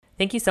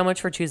Thank you so much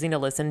for choosing to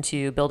listen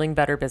to Building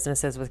Better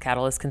Businesses with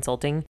Catalyst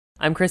Consulting.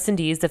 I'm Kristen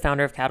Dees, the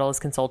founder of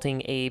Catalyst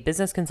Consulting, a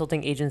business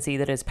consulting agency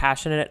that is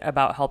passionate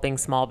about helping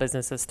small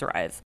businesses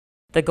thrive.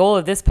 The goal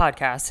of this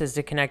podcast is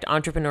to connect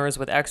entrepreneurs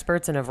with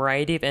experts in a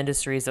variety of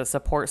industries that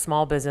support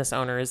small business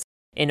owners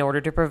in order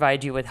to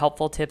provide you with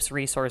helpful tips,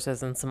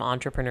 resources, and some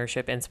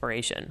entrepreneurship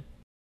inspiration.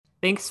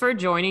 Thanks for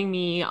joining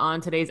me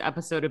on today's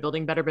episode of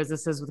Building Better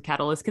Businesses with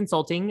Catalyst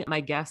Consulting. My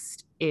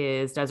guest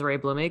is Dezirea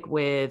Blumig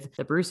with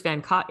the Bruce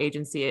Van Cott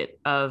agency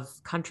of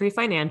Country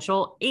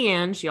Financial,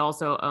 and she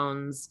also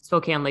owns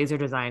Spokane Laser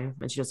Design,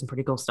 and she does some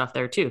pretty cool stuff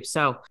there too.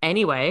 So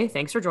anyway,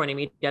 thanks for joining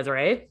me,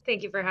 Dezirea.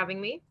 Thank you for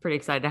having me. Pretty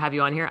excited to have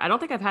you on here. I don't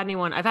think I've had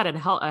anyone, I've had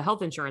a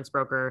health insurance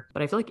broker,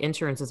 but I feel like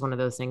insurance is one of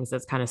those things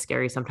that's kind of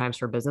scary sometimes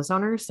for business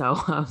owners. So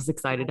I was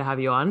excited to have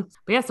you on.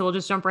 But yeah, so we'll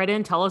just jump right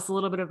in. Tell us a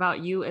little bit about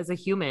you as a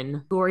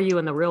human. Who are you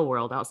in the real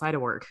world outside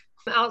of work?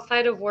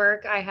 Outside of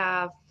work, I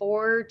have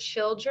 4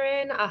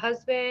 children, a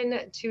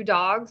husband, 2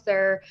 dogs.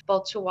 They're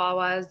both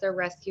Chihuahuas. They're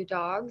rescue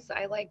dogs.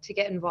 I like to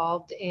get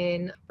involved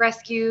in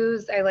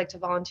rescues. I like to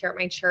volunteer at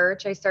my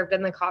church. I served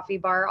in the coffee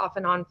bar off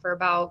and on for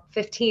about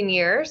 15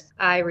 years.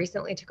 I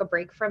recently took a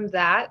break from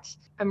that.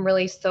 I'm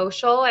really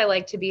social. I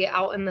like to be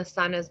out in the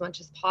sun as much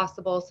as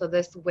possible. So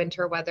this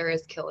winter weather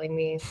is killing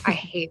me. I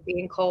hate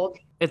being cold.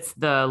 It's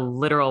the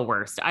literal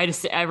worst.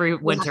 Every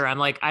winter, I'm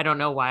like, I don't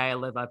know why I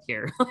live up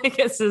here. Like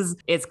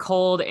it's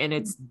cold and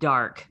it's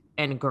dark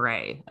and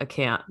gray. I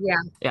can't.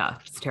 Yeah,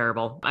 it's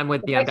terrible. I'm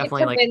with you. I'm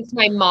definitely like. I convinced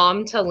my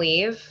mom to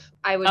leave,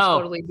 I would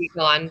totally be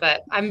gone,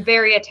 but I'm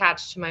very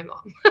attached to my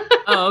mom.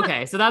 Oh,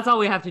 okay. So that's all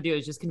we have to do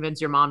is just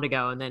convince your mom to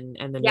go and then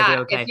you'll be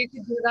okay. If you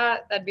could do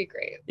that, that'd be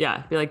great.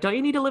 Yeah. Be like, don't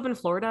you need to live in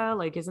Florida?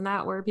 Like, isn't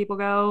that where people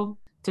go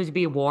to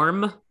be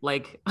warm?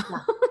 Like,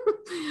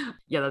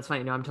 yeah, that's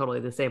funny. No, I'm totally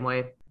the same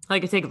way. I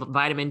like to take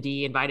vitamin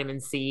D and vitamin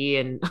C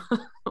and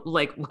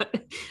like what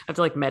I have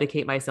to like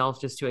medicate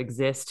myself just to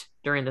exist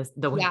during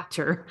the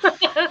winter.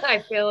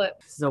 I feel it.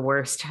 It's the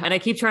worst. And I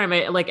keep trying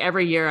like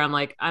every year I'm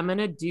like, I'm going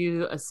to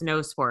do a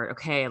snow sport.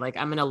 Okay. Like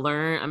I'm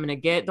going to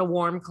get the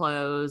warm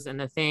clothes and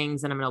the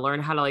things, and I'm going to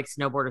learn how to like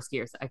snowboard or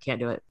ski. I can't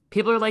do it.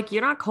 People are like,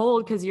 you're not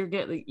cold because you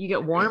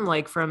get warm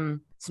like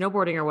from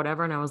snowboarding or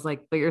whatever. And I was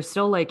like, but you're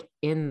still like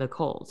in the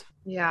cold.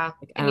 Yeah.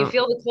 Like, and you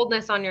feel the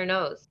coldness on your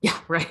nose. Yeah.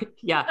 Right.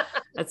 Yeah.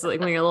 That's like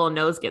when your little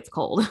nose gets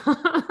cold.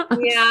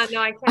 Yeah.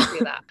 No, I can't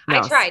do that.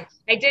 No.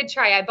 I did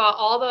try. I bought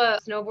all the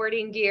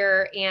snowboarding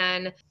gear,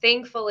 and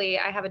thankfully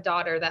I have a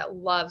daughter that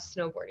loves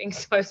snowboarding.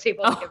 So I was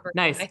able to give her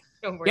nice.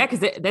 Yeah, because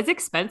that's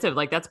expensive.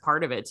 Like that's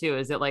part of it too.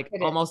 Is it like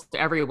almost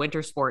every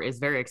winter sport is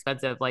very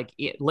expensive. Like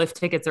lift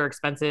tickets are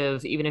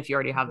expensive, even if you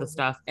already have the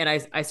stuff. And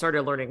I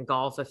started learning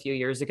golf a few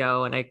years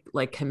ago, and I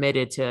like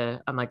committed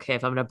to. I'm like, okay,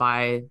 if I'm gonna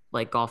buy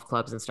like golf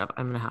clubs and stuff,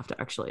 I'm gonna have to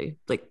actually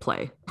like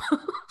play.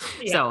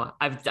 Yeah. So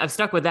I've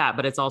stuck with that,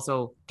 but it's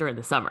also during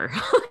the summer.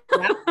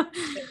 Yeah,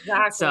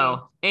 exactly.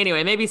 So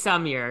anyway, maybe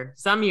some year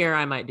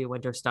I might do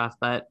winter stuff,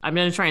 but I'm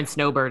gonna try and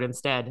snowbird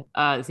instead.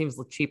 It seems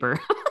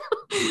cheaper.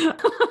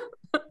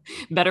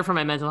 Better for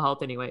my mental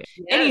health anyway.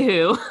 Yes.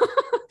 Anywho,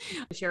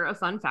 share a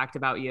fun fact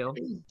about you.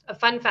 A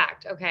fun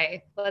fact.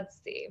 Okay, let's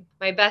see.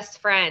 My best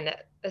friend.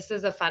 This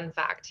is a fun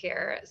fact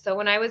here. So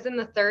when I was in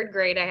the 3rd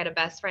grade, I had a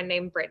best friend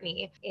named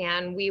Brittany,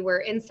 and we were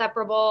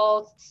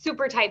inseparable,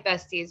 super tight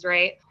besties,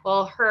 right?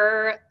 Well,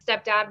 her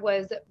stepdad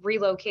was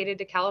relocated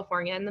to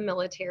California in the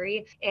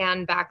military.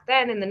 And back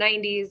then in the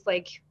 90s,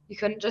 like you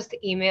couldn't just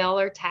email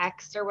or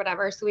text or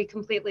whatever. So we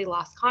completely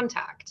lost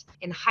contact.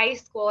 In high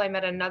school, I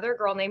met another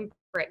girl named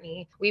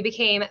Brittany. We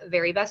became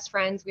very best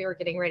friends. We were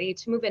getting ready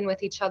to move in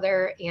with each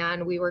other,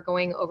 and we were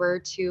going over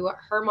to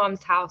her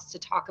mom's house to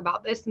talk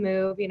about this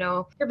move. You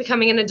know, you're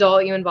becoming an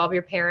adult, you involve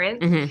your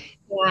parents.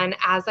 Mm-hmm. And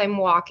as I'm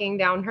walking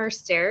down her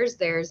stairs,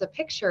 there's a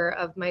picture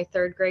of my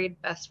 3rd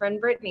grade best friend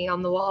Brittany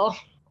on the wall.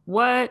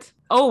 What?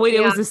 Oh, wait,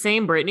 It was the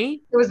same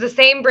Brittany? It was the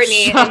same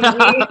Brittany.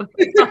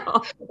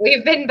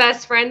 We've been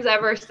best friends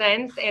ever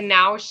since. And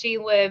now she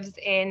lives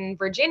in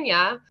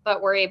Virginia,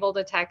 but we're able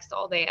to text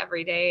all day,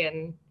 every day.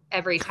 And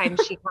every time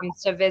she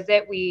comes to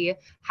visit, we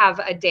have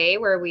a day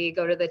where we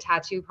go to the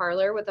tattoo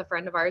parlor with a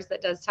friend of ours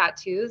that does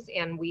tattoos,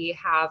 and we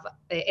have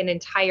an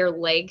entire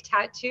leg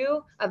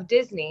tattoo of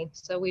Disney.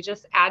 So we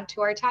just add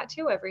to our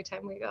tattoo every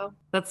time we go.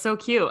 That's so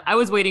cute. I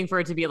was waiting for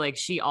it to be like,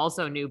 she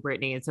also knew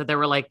Brittany. And so there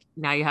were like,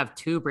 now you have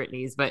 2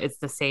 Brittany's, but it's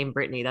the same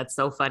Brittany. That's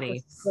so funny.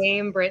 The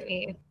same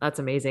Brittany. That's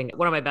amazing.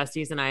 One of my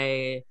besties and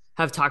I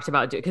have talked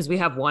about it because we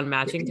have one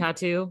matching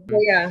tattoo.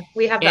 Yeah,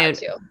 we have that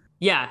too.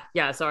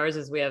 Yeah. So ours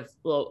is, we have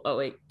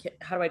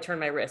how do I turn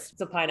my wrist?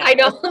 It's a pineapple. I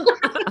know.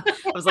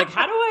 I was like,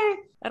 I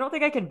don't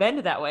think I can bend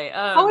it that way.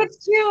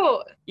 It's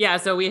cute. Yeah.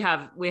 So we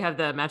have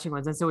the matching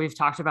ones. And so we've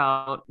talked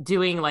about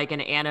doing like an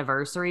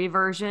anniversary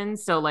version.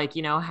 So like,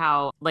 you know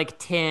how like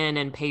tin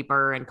and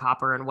paper and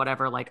copper and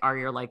whatever, like are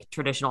your like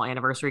traditional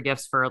anniversary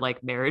gifts for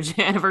like marriage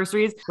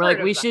anniversaries. We're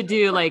like, we should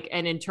do like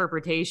an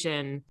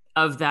interpretation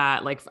of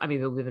that. Like, I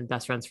mean, we've been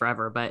best friends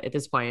forever, but at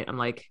this point I'm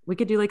like, we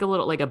could do like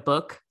a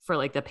book for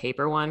like the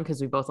paper one, because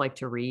we both like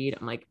to read.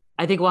 I'm like,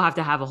 I think we'll have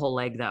to have a whole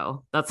leg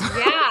though. That's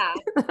Yeah.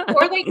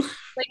 Or like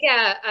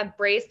a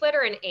bracelet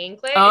or an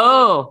anklet in one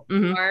oh,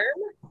 mhm. arm.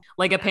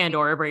 Like a That'd be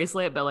Pandora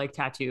bracelet, but like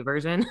tattoo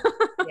version.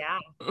 yeah.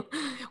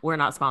 We're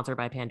not sponsored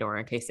by Pandora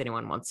in case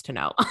anyone wants to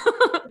know.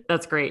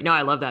 That's great. No,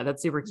 I love that.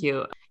 That's super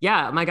cute.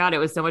 Yeah. My God, it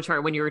was so much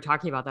hard when you were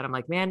talking about that. I'm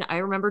like, man, I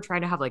remember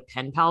trying to have like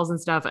pen pals and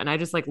stuff. And I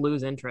just like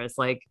lose interest,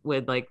 like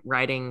with like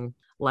writing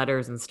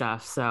letters and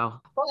stuff. So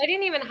Well, I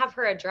didn't even have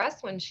her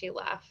address when she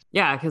left.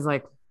 yeah. Cause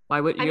like, why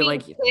would I you're mean,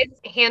 like, kids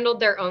handled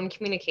their own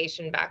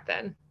communication back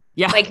then.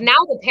 yeah, Like now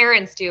the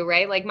parents do,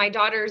 right? Like my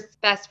daughter's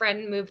best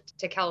friend moved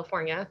to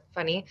California,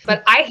 funny,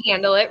 but I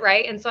handle it,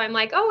 right? And so I'm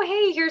like, oh,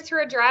 hey, here's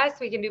her address.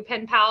 We can do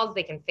pen pals.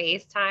 They can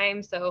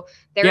FaceTime. So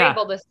they're yeah.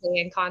 able to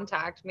stay in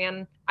contact.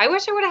 Man, I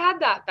wish I would have had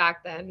that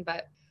back then,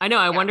 but I know.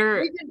 I yeah,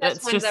 wonder, we've been best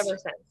that's friends just, ever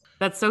since.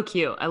 that's so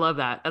cute. I love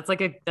that. That's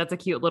a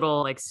cute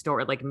little like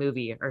story, like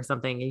movie or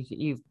something.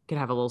 You could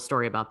have a little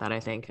story about that, I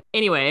think.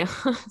 Anyway,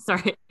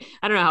 sorry.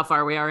 I don't know how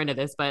far we are into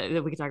this, but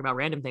we could talk about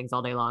random things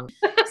all day long.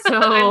 I'm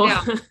So,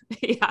 down.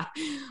 yeah.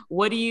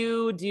 What do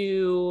you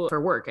do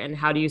for work and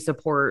how do you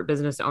support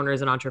business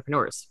owners and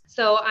entrepreneurs?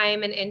 So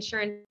I'm an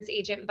insurance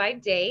agent by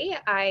day.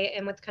 I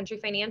am with Country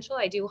Financial.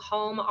 I do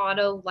home,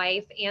 auto,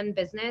 life, and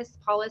business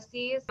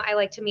policies. I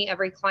like to meet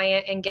every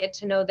client and get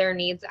to know their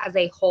needs as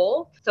a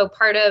whole. So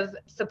part of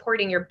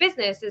supporting your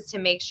business is to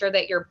make sure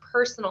that your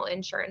personal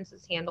insurance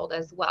is handled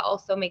as well.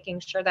 So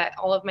making sure that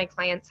all of my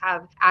clients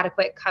have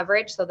adequate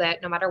coverage so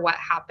that no matter what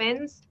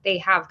happens, they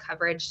have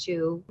coverage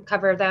to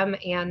cover them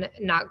and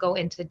not go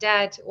into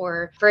debt.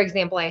 Or, for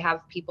example, I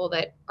have people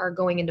that are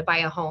going in to buy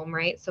a home,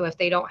 right? So if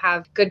they don't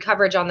have good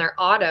coverage on their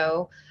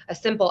auto, a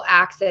simple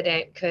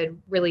accident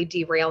could really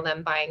derail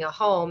them buying a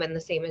home. And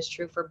the same is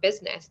true for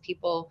business.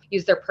 People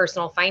use their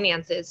personal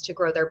finances to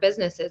grow their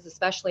businesses,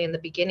 especially in the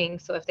beginning.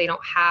 So if they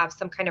don't have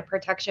some kind of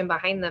protection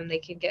behind them, they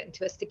can get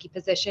into a sticky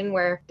position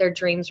where their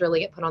dreams really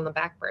get put on the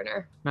back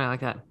burner. I like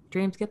that.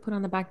 Dreams get put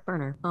on the back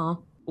burner.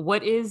 Oh,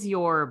 what is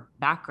your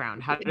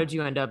background? How did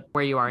you end up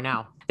where you are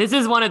now? This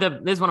is one of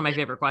my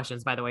favorite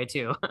questions, by the way,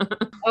 too.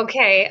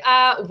 Okay.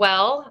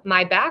 Well,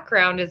 my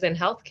background is in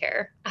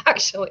healthcare,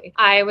 actually.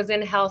 I was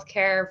in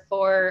healthcare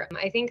for,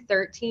 I think,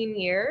 13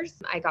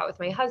 years. I got with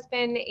my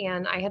husband,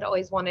 and I had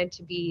always wanted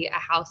to be a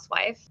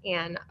housewife.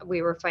 And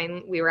we were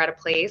at a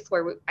place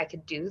where I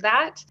could do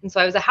that. And so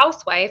I was a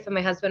housewife, and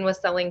my husband was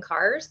selling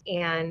cars.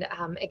 And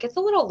it gets a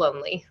little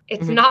lonely.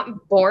 It's Mhm.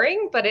 not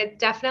boring, but it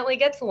definitely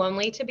gets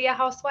lonely to be a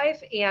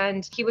housewife.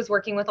 And he was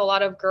working with a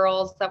lot of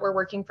girls that were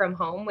working from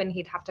home when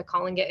he'd have to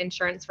call and get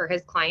insurance for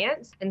his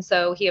clients. And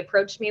so he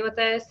approached me with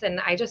this, and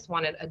I just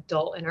wanted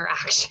adult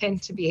interaction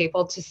to be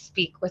able to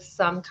speak with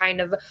some kind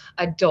of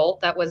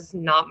adult that was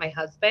not my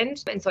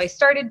husband. And so I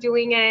started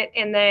doing it.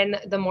 And then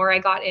the more I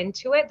got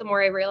into it, the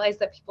more I realized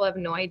that people have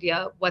no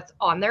idea what's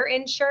on their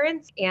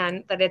insurance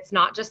and that it's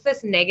not just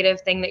this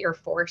negative thing that you're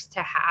forced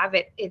to have.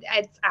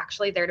 It's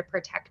actually there to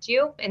protect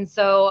you. And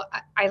so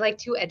I like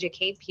to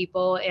educate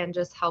people and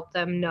just help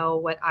them know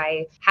what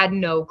I had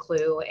no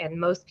clue. And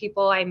most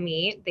people I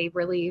meet,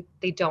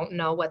 they don't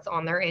know what's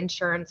on their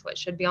insurance, what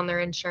should be on their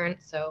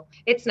insurance. So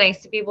it's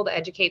nice to be able to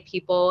educate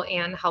people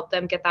and help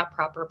them get that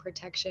proper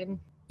protection.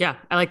 Yeah,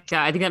 I like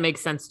that. I think that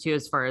makes sense too,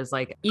 as far as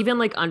like even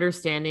like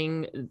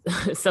understanding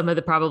some of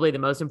the probably the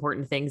most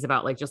important things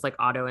about like just like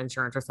auto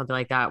insurance or something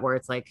like that, where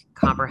it's like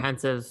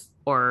comprehensive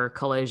or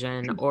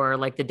collision or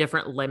like the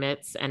different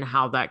limits and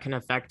how that can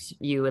affect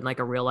you in like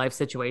a real life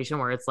situation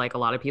where it's like a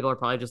lot of people are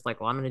probably just like,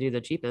 well, I'm going to do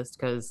the cheapest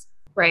because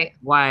Right. And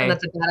why?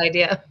 that's a bad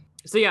idea.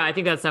 So yeah, I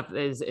think that stuff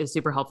is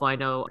super helpful. I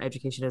know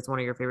education is one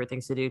of your favorite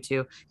things to do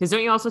too. Because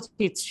don't you also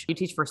teach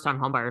first time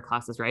homebuyer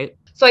classes, right?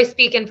 So I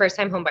speak in first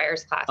time home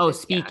buyers Oh,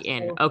 classes. Yeah. speak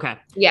in. So, Okay.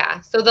 yeah.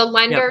 So the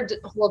lender Yep.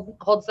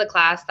 holds the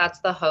class. That's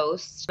the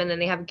host. And then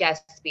they have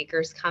guest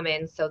speakers come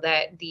in so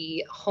that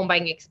the home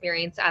buying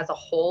experience as a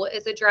whole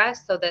is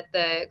addressed so that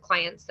the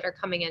clients that are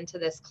coming into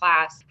this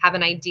class have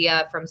an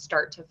idea from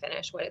start to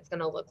finish what it's going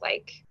to look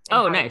like. And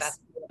Oh, how to nice. best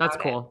go That's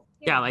about it. cool.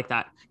 Yeah, I like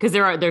that. Because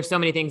there's so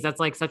many things that's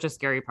like such a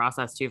scary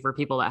process too for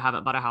people that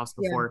haven't bought a house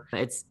Yeah. before.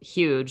 It's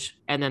huge.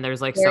 And then there's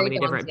like so Very many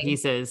different daunting.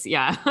 pieces.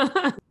 Yeah.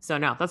 So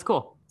no, that's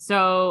cool.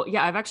 So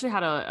yeah, I've actually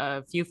had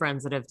a few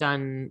friends that have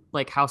done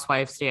like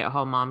housewife, stay at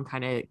home mom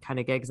kind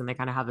of gigs, and they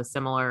kind of have a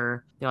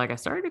similar. They're like, I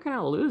started to kind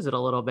of lose it a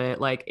little bit.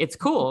 Like it's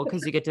cool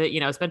because you get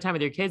to spend time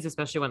with your kids,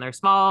 especially when they're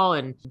small,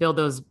 and build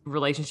those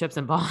relationships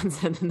and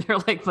bonds. And then they're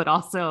like, but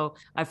also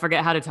I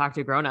forget how to talk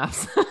to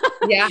grown-ups.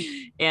 Yeah.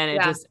 And it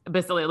Yeah. just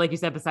basically, like you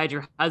said, besides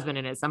your husband,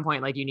 and at some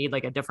point, like you need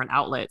like a different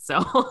outlet. So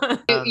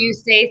You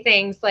say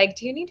things like,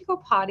 do you need to go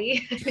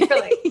potty? You're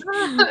like,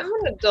 I'm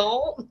an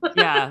adult.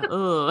 yeah.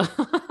 Ugh.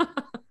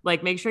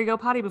 Like make sure you go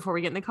potty before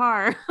we get in the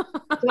car.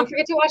 Don't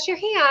forget to wash your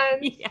hands.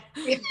 Yeah.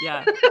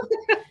 Yeah.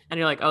 And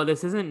you're like, oh,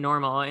 this isn't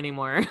normal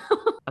anymore.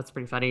 That's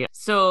pretty funny.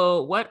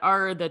 So what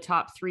are the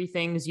top 3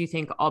 things you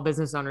think all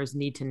business owners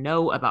need to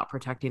know about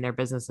protecting their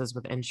businesses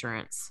with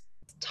insurance?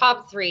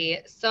 Top three.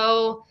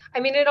 So, I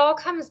mean, it all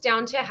comes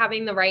down to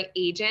having the right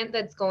agent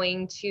that's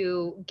going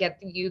to get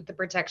you the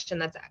protection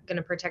that's going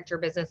to protect your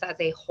business as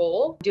a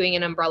whole. Doing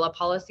an umbrella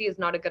policy is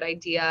not a good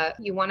idea.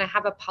 You want to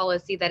have a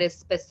policy that is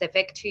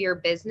specific to your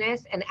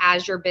business. And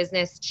as your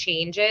business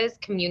changes,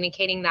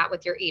 communicating that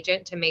with your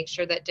agent to make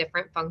sure that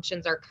different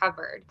functions are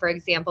covered. For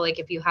example, like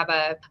if you have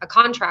a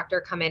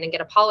contractor come in and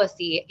get a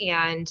policy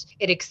and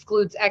it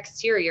excludes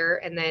exterior,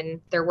 and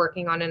then they're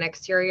working on an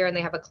exterior and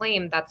they have a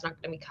claim, that's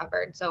not going to be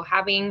covered. So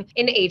having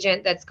an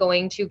agent that's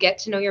going to get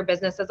to know your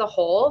business as a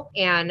whole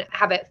and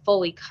have it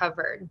fully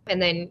covered,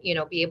 and then,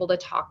 be able to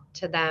talk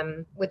to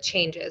them with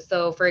changes.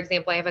 So for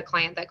example, I have a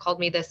client that called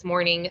me this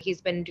morning. He's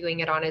been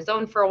doing it on his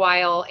own for a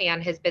while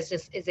and his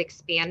business is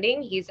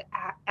expanding. He's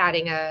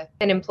adding an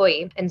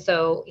employee. And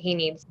so he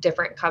needs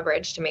different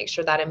coverage to make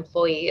sure that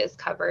employee is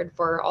covered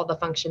for all the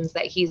functions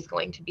that he's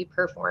going to be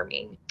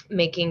performing.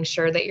 Making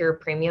sure that your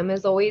premium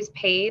is always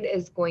paid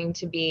is going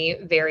to be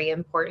very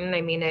important.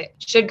 I mean, it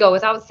should go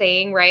without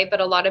saying, right?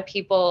 But a lot of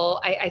people,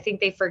 I think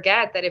they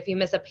forget that if you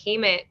miss a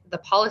payment, the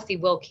policy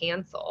will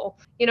cancel.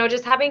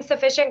 Just having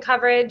sufficient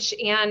coverage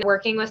and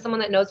working with someone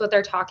that knows what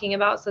they're talking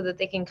about so that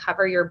they can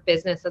cover your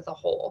business as a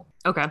whole.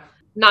 Okay.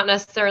 Not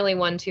necessarily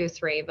 1, 2,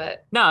 3,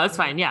 but. No, that's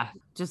fine. Yeah.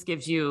 Just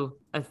gives you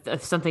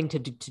something to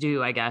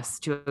do, I guess,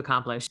 to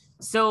accomplish.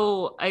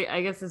 So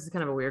I guess this is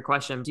kind of a weird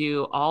question.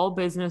 Do all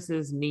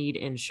businesses need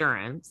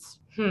insurance?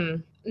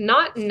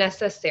 Not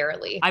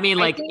necessarily. I mean,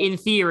 in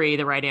theory,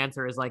 the right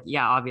answer is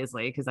yeah,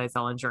 obviously, because I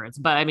sell insurance.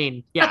 But I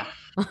mean, yeah.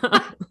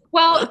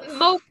 Well,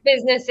 most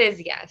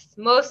businesses, yes.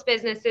 Most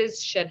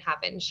businesses should have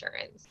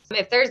insurance.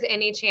 If there's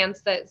any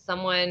chance that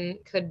someone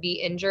could be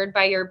injured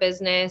by your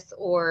business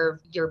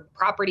or your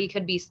property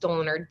could be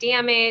stolen or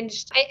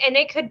damaged, and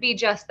it could be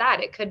just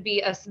that. It could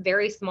be a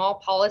very small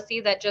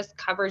policy that just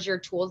covers your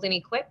tools and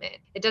equipment.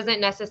 It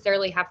doesn't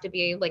necessarily have to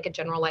be like a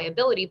general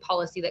liability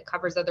policy that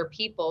covers other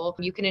people.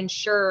 You can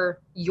insure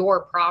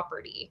your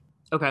property.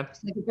 Okay.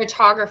 So like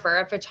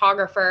a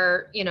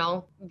photographer,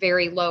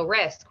 very low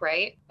risk,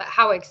 right? But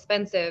how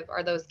expensive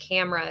are those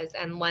cameras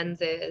and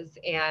lenses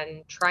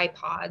and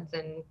tripods?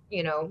 And,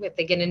 if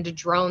they get into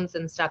drones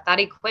and stuff, that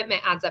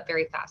equipment adds up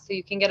very fast. So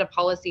you can get a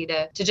policy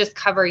to just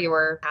cover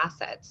your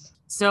assets.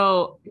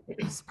 So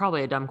it's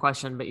probably a dumb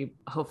question, but you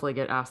hopefully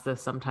get asked this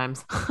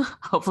sometimes,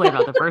 hopefully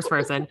about the first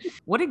person.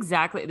 What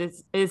exactly,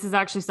 this is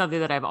actually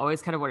something that I've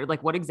always kind of wondered,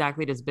 what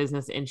exactly does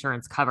business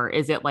insurance cover?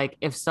 Is it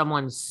if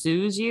someone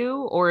sues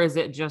you, or is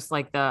it just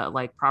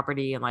the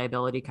property and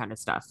liability kind of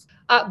stuff?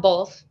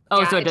 Both.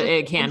 Oh, yeah, so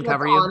it can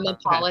cover you? On the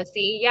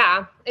policy. Okay.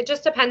 Yeah. It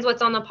just depends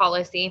what's on the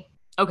policy.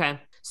 Okay.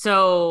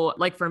 So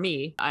for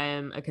me, I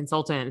am a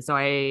consultant, so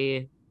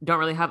I don't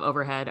really have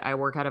overhead. I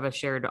work out of a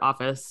shared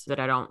office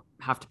that I don't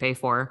have to pay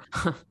for.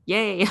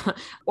 Yay.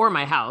 Or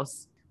my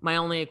house. My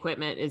only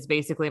equipment is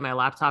basically my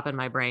laptop and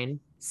my brain.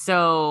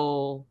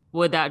 So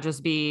would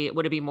it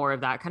be more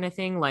of that kind of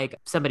thing? Like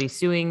somebody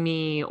suing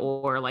me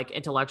or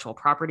intellectual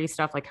property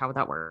stuff? How would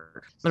that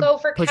work? So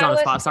for put you on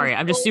the spot. Sorry.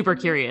 I'm just super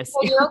curious.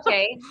 Oh, you're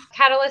okay.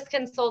 Catalyst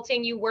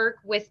Consulting, you work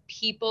with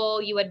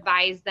people, you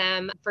advise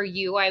them. For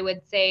you, I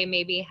would say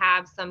maybe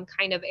have some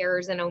kind of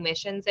errors and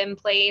omissions in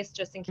place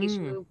just in case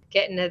you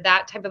get into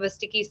that type of a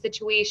sticky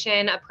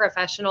situation. A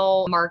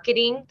professional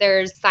marketing,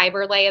 there's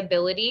cyber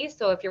liability.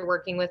 So if you're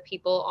working with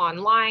people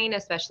online,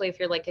 especially if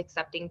you're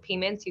accepting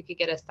payments, you could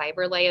get a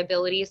cyber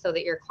liability so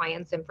that your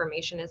client's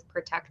information is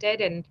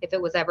protected. And if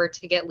it was ever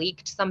to get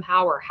leaked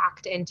somehow or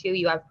hacked into,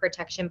 you have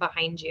protection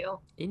behind you.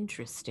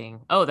 Interesting.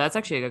 Oh, that's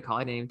actually a good call.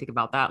 I didn't even think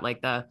about that.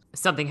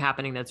 Something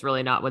happening that's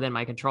really not within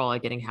my control,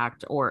 like getting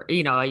hacked, or,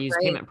 I use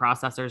payment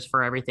processors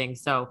for everything.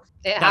 So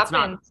that's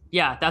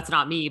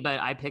not me, but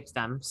I picked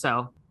them.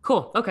 So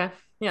cool. Okay.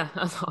 Yeah.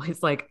 I was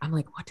always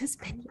what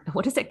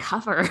does it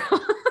cover?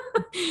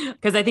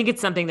 Because I think it's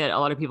something that a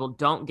lot of people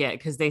don't get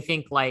because they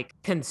think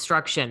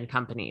construction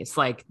companies,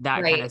 that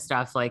kind of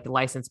stuff,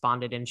 licensed,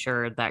 bonded,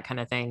 insured, that kind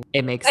of thing.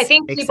 I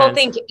think people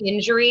think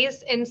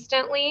injuries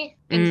instantly.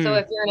 And so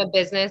if you're in a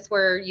business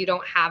where you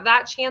don't have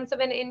that chance of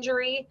an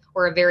injury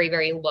or a very,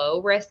 very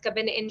low risk of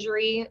an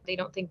injury, they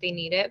don't think they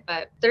need it.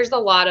 But there's a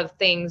lot of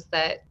things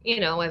that,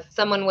 if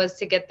someone was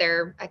to get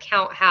their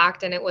account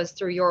hacked and it was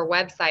through your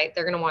website,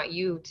 they're going to want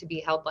you to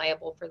be held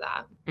liable for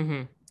that.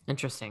 Mm-hmm.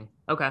 Interesting.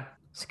 Okay.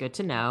 It's good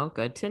to know.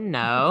 Good to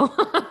know.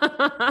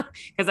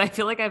 Because I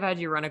feel like I've had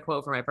you run a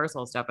quote for my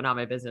personal stuff, but not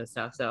my business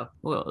stuff. So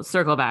we'll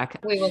circle back.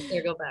 We will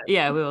circle back.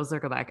 Yeah, we will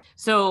circle back.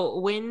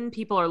 So when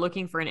people are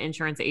looking for an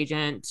insurance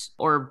agent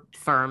or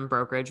firm,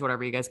 brokerage,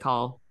 whatever you guys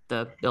call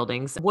the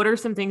buildings, what are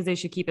some things they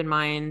should keep in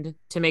mind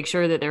to make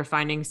sure that they're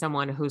finding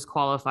someone who's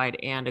qualified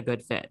and a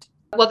good fit?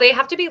 Well, they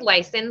have to be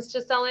licensed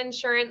to sell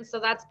insurance. So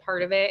that's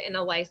part of it. And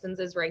a license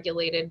is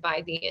regulated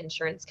by the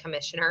insurance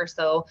commissioner.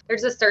 So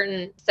there's a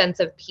certain sense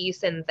of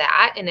peace in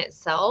that in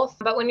itself.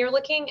 But when you're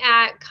looking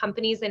at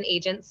companies and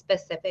agents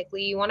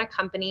specifically, you want a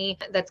company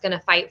that's going to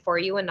fight for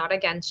you and not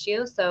against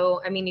you.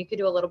 So, I mean, you could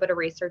do a little bit of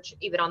research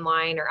even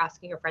online or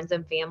asking your friends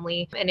and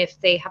family. And if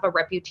they have a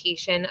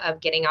reputation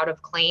of getting out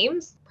of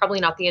claims, probably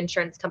not the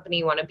insurance company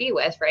you want to be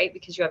with, right?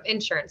 Because you have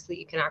insurance that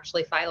you can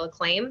actually file a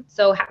claim.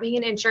 So having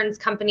an insurance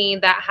company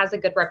that has a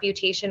good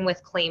reputation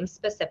with claims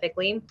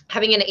specifically,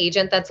 having an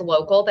agent that's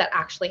local that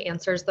actually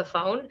answers the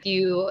phone. If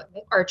you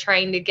are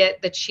trying to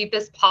get the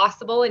cheapest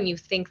possible and you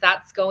think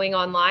that's going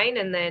online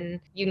and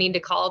then you need to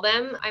call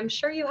them, I'm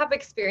sure you have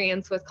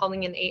experience with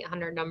calling an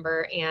 800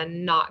 number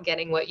and not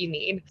getting what you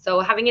need. So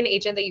having an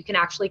agent that you can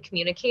actually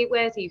communicate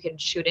with, you can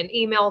shoot an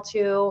email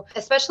to,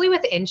 especially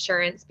with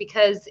insurance,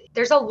 because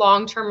there's a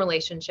long-term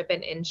relationship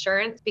in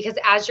insurance, because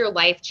as your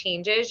life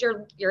changes,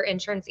 your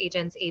insurance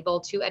agent's able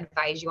to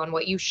advise you on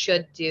what you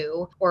should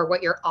do or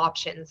what your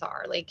options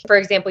are. Like, for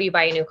example, you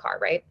buy a new car,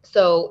 right?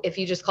 So if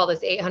you just call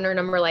this 800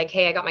 number, like,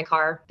 hey, I got my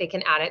car, they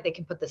can add it. They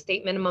can put the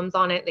state minimums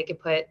on it. They can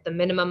put the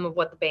minimum of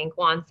what the bank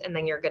wants, and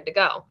then you're good to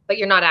go. But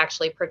you're not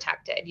actually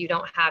protected. You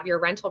don't have your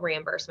rental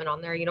reimbursement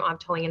on there. You don't have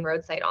towing and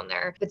roadside on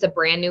there. If it's a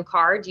brand new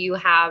car, do you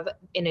have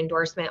an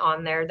endorsement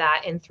on there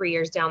that in 3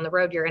 years down the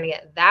road, you're going to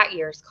get that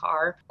year's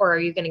car, or are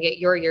you going to get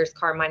your year's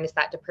car minus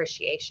that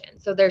depreciation?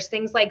 So there's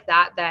things like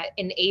that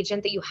an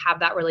agent that you have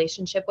that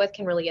relationship with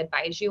can really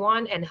advise you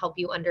on and help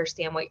you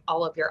understand what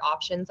all of your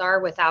options are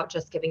without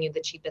just giving you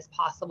the cheapest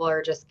possible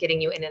or just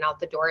getting you in and out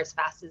the door as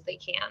fast as they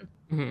can.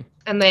 Mm-hmm.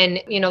 And then,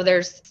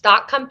 there's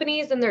stock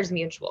companies and there's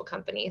mutual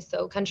companies.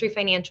 So Country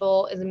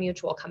Financial is a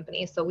mutual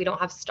company. So we don't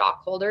have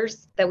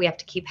stockholders that we have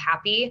to keep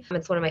happy.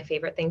 It's one of my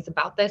favorite things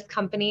about this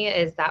company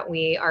is that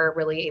we are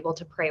really able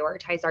to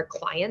prioritize our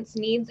clients'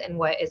 needs and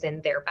what is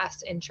in their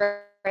best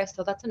interest.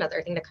 So that's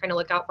another thing to kind of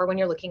look out for when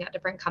you're looking at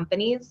different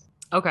companies.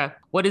 Okay.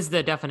 What is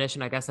the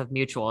definition, I guess, of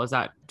mutual? Is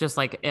that just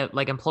like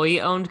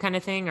employee owned kind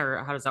of thing,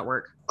 or how does that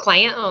work?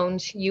 Client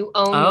owned. You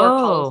own your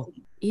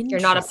policy. You're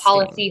not a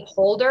policy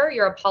holder.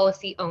 You're a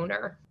policy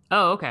owner.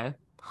 Oh, okay.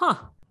 Huh.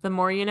 The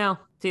more you know.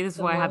 See, this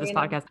is why I have this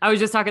podcast. I was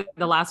just talking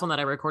the last one that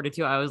I recorded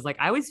too. I was like,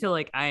 I always feel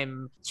like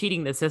I'm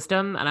cheating the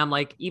system. And I'm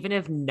like, even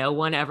if no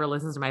one ever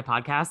listens to my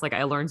podcast, like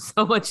I learned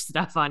so much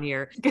stuff on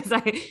here because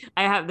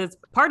I have this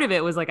part of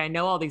it was like, I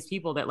know all these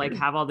people that like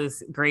have all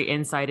this great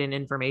insight and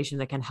information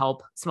that can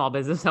help small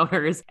business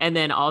owners. And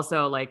then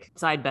also like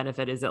side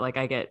benefit is that like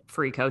I get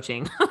free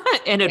coaching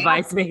and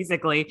advice.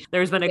 Basically,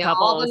 there's been a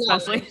couple,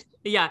 especially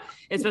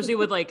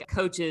with like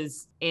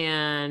coaches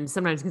and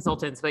sometimes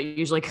consultants, but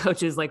usually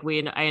coaches, like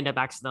I end up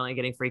accidentally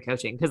getting free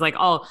coaching. Cause like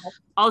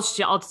I'll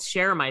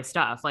share my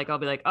stuff. Like I'll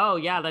be like, oh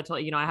yeah, that's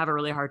what, I have a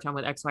really hard time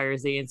with X, Y, or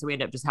Z. And so we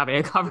end up just having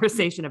a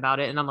conversation about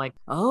it. And I'm like,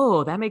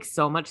 oh, that makes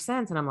so much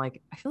sense. And I'm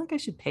like, I feel like I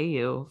should pay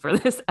you for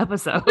this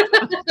episode.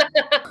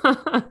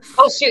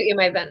 I'll shoot you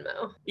my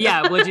Venmo.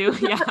 Yeah. Would you?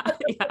 Yeah.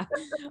 Yeah.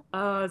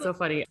 Oh, it's so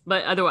funny.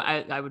 But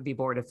otherwise I would be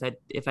bored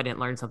if I didn't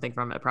learn something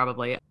from it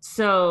probably.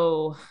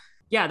 So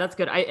yeah, that's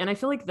good. I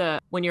feel like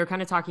when you're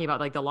kind of talking about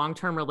like the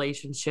long-term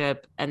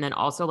relationship and then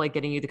also like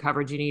getting you the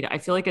coverage you need, I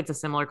feel like it's a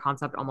similar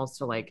concept almost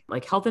to like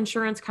health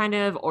insurance kind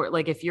of, or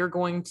like if you're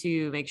going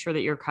to make sure that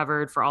you're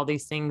covered for all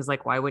these things,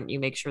 like why wouldn't you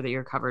make sure that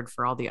you're covered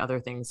for all the other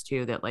things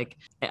too? That like,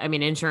 I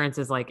mean, insurance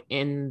is like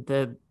in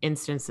the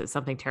instance that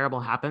something terrible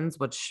happens,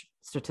 which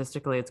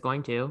statistically it's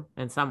going to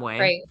in some way,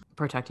 right?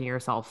 Protecting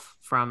yourself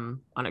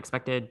from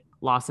unexpected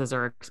losses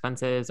or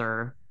expenses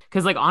or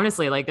because like,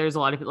 honestly, like there's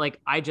a lot of like,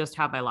 I just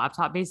have my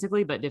laptop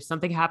basically, but if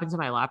something happened to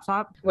my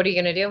laptop, what are you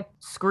going to do?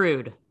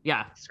 Screwed.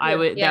 Yeah. I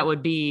would, that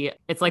would be,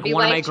 it's like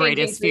one of my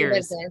greatest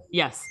fears.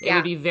 Yes. It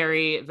would be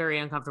very, very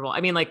uncomfortable. I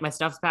mean, like my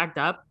stuff's packed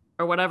up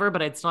or whatever,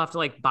 but I'd still have to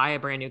like buy a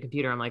brand new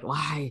computer. I'm like,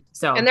 why?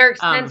 So, and they're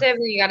expensive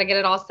and you got to get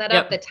it all set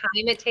up. The time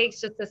it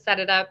takes just to set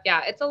it up.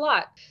 Yeah. It's a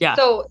lot. Yeah.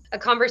 So a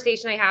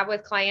conversation I have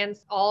with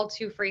clients all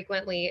too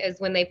frequently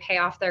is when they pay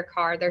off their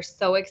car, they're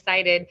so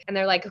excited and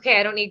they're like, okay,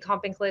 I don't need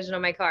comp and collision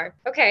on my car.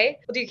 Okay.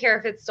 Well, do you care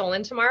if it's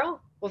stolen tomorrow?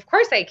 Well, of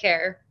course I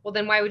care. Well,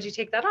 then why would you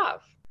take that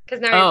off? Because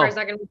now your car's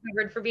not going to be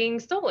covered for being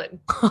stolen.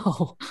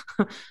 Oh,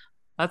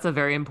 that's a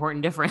very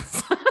important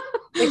difference.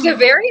 It's a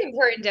very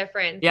important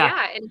difference.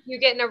 Yeah. And if you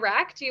get in a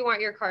wreck, do you want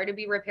your car to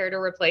be repaired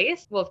or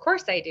replaced? Well, of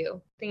course I do.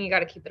 Then you got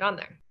to keep it on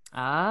there.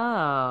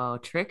 Oh,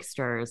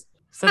 tricksters.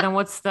 So then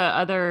what's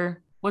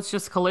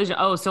just collision?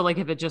 Oh, so like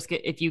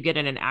if you get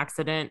in an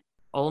accident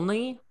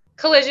only?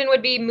 Collision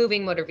would be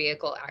moving motor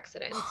vehicle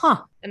accidents.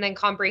 Huh. And then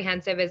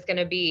comprehensive is going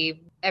to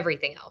be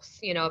everything else.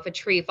 If a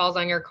tree falls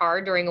on your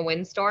car during a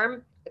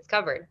windstorm, it's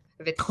covered.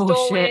 If it's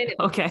stolen,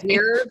 if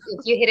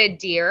you hit a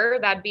deer,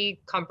 that'd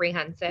be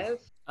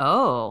comprehensive.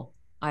 Oh,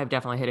 I've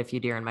definitely hit a few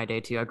deer in my day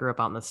too. I grew up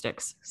out in the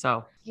sticks.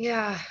 So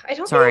yeah, I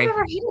don't think I've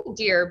ever hit a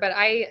deer, but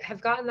I have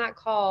gotten that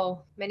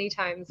call many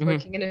times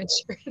working in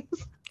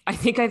insurance. I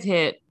think I've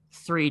hit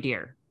 3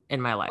 deer in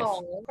my life.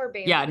 Oh, poor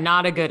baby. Yeah,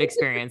 not a good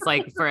experience.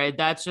 Like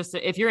that's just,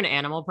 if you're an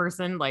animal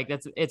person, like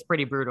it's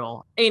pretty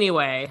brutal.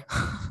 Anyway,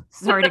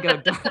 Sorry to go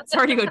dark,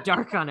 sorry to go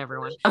dark on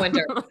everyone. I went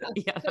dark.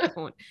 Yeah, I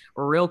went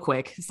real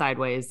quick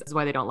sideways. That's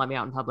why they don't let me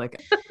out in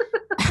public.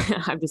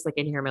 I'm just like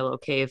in here in my little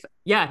cave.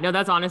 Yeah, no,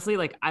 that's honestly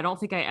like, I don't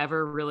think I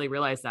ever really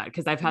realized that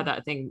because I've had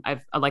that thing.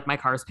 I've like my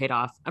car's paid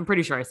off. I'm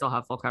pretty sure I still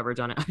have full coverage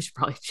on it. I should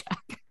probably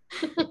check.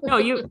 No,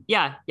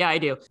 yeah, I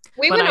do.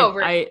 We But went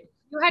over it.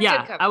 You had good yeah,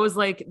 coverage. I was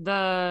like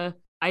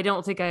I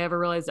don't think I ever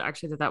realized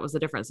actually that was the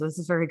difference. So this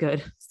is very good.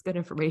 It's good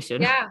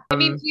information. Yeah. I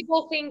mean,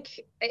 people think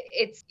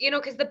it's,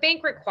 because the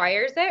bank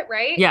requires it,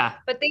 right? Yeah.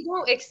 But they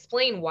don't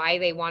explain why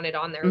they want it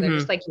on there. They're Mhm.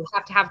 just like, you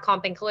have to have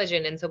comp and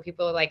collision. And so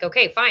people are like,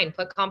 okay, fine,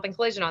 put comp and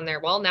collision on there.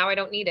 Well, now I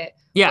don't need it.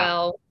 Yeah.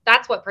 Well,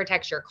 that's what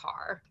protects your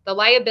car. The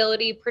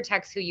liability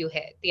protects who you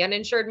hit. The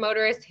uninsured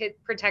motorist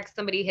protects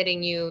somebody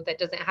hitting you that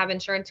doesn't have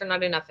insurance or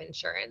not enough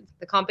insurance.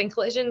 The comp and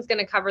collision is going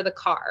to cover the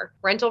car.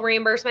 Rental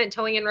reimbursement,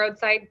 towing and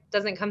roadside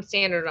doesn't come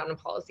standard on a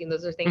policy. And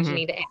those are things you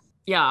need to add.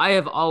 Yeah, I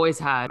have always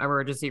had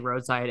emergency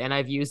roadside and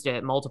I've used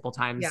it multiple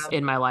times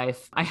in my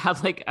life. I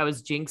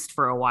was jinxed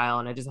for a while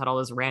and I just had all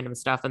this random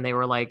stuff and they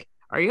were like,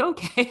 are you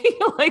okay?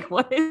 Like,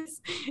 what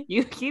is,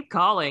 you keep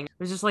calling. It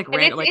was just like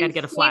random, like I'd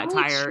get a flat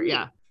tire. Cheap.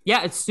 Yeah.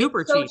 Yeah, it's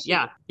super cheap.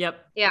 Yeah.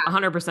 Yep. Yeah.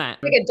 100%.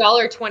 Like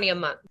 $1.20 a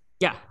month.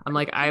 Yeah. I'm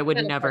like, I would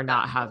never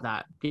not have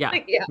that. Yeah.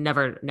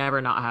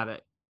 Never not have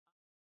it.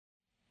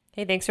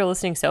 Hey, thanks for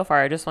listening so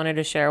far. I just wanted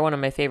to share one of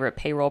my favorite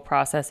payroll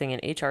processing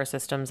and HR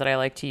systems that I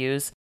like to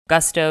use.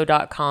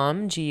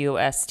 Gusto.com,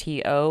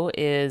 Gusto,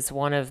 is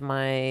one of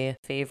my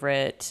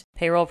favorite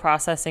payroll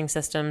processing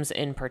systems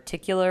in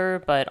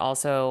particular, but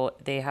also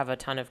they have a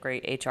ton of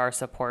great HR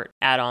support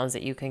add-ons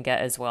that you can get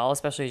as well,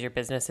 especially as your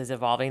business is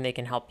evolving. They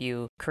can help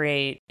you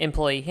create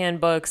employee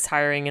handbooks,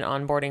 hiring and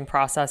onboarding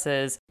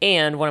processes.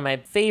 And one of my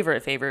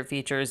favorite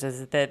features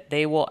is that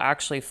they will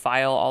actually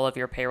file all of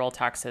your payroll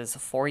taxes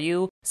for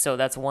you. So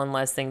that's one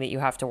less thing that you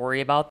have to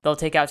worry about. They'll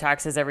take out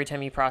taxes every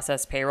time you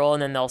process payroll,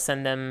 and then they'll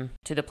send them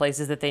to the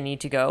places that they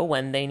need to go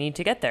when they need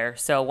to get there.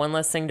 So one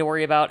less thing to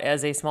worry about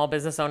as a small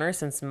business owner,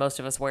 since most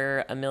of us wear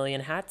a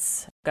million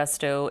hats.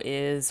 Gusto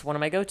is one of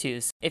my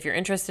go-tos. If you're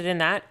interested in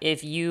that,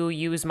 if you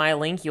use my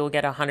link, you'll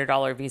get a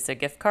 $100 Visa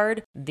gift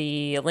card.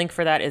 The link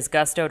for that is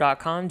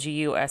gusto.com,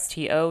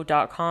 gusto.com/D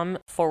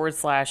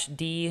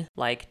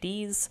like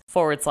D's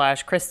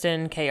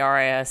 /Kristen,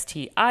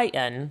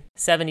 Kristin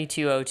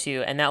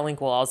 7202. And that link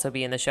will also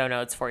be in the show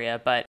notes for you.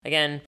 But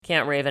again,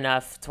 can't rave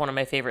enough. It's one of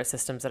my favorite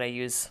systems that I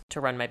use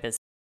to run my business.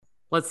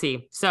 Let's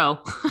see. So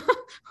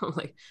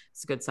like,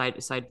 it's a good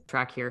side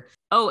track here.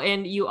 Oh,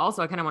 and you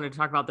also, I kind of wanted to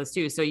talk about this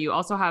too. So you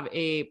also have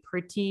a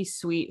pretty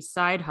sweet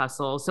side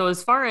hustle. So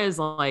as far as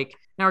like,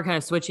 now we're kind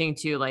of switching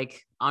to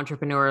like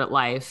entrepreneur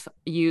life,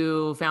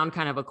 you found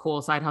kind of a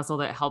cool side hustle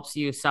that helps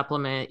you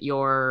supplement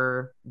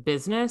your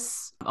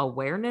business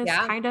awareness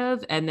kind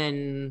of. And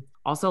then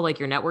also like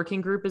your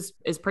networking group is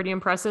pretty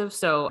impressive.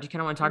 So do you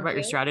kind of want to talk about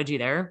your strategy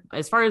there?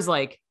 As far as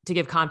like, to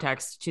give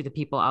context to the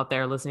people out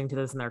there listening to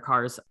this in their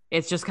cars,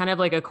 it's just kind of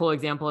like a cool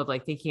example of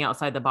like thinking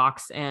outside the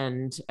box.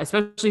 And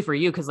especially for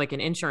you, because like in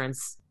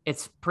insurance,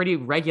 it's pretty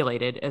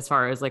regulated as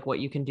far as like what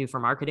you can do for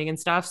marketing and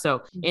stuff.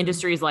 So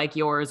industries like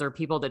yours or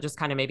people that just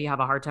kind of maybe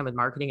have a hard time with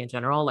marketing in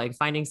general, like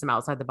finding some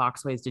outside the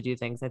box ways to do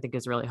things, I think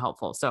is really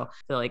helpful. So I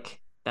feel like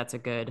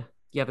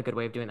you have a good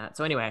way of doing that.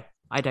 So anyway,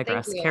 I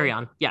digress. Carry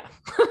on. Yeah.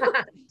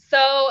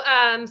 So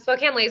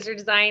Spokane Laser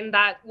Design,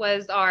 that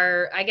was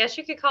I guess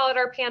you could call it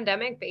our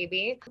pandemic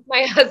baby.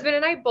 My husband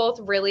and I both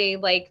really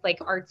like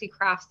artsy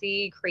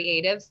craftsy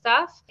creative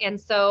stuff. And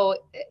so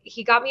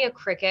he got me a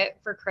Cricut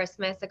for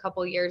Christmas a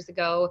couple years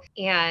ago.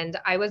 And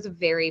I was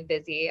very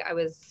busy. I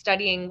was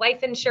studying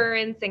life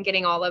insurance and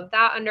getting all of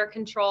that under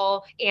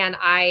control. And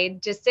I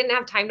just didn't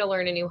have time to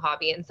learn a new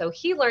hobby. And so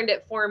he learned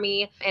it for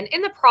me. And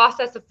in the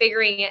process of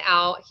figuring it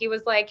out, he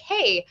was like,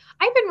 hey,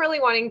 I've been really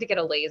wanting to get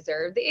a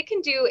laser. It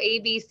can do A,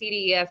 B, C,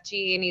 D, E, F,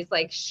 G. And he's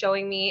like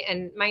showing me,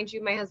 and mind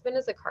you, my husband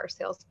is a car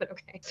salesman.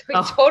 Okay. So he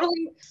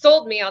totally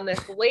sold me on this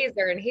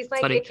laser. And he's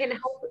like, it can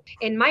help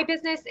in my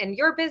business and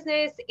your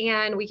business,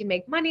 and we can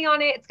make money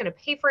on it. It's going to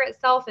pay for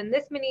itself in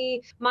this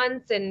many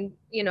months. And,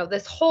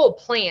 this whole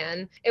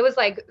plan, it was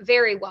like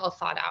very well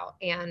thought out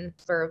and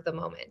spur of the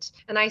moment.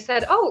 And I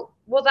said, oh,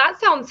 well, that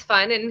sounds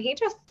fun. And he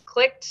just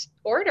clicked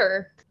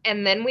order.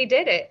 And then we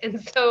did it.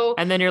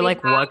 And then you're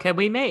like, what can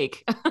we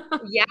make?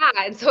 Yeah.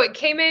 And so it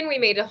came in, we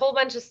made a whole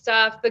bunch of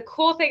stuff. The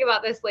cool thing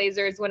about this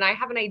laser is when I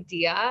have an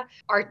idea,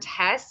 our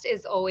test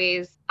is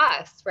always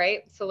us,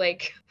 right? So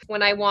like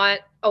when I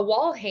want a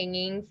wall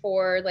hanging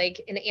for like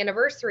an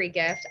anniversary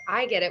gift,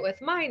 I get it with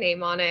my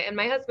name on it and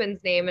my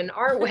husband's name and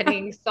our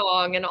wedding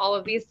song and all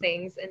of these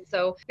things. And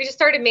so we just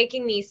started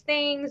making these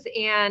things.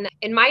 And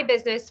in my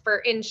business for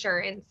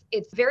insurance,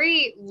 it's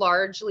very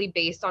largely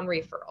based on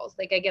referrals.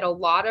 Like I get a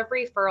lot of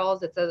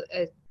referrals. It's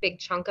a big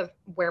chunk of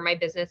where my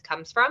business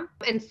comes from.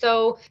 And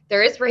so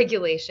there is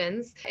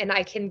regulations, and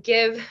I can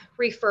give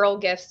referral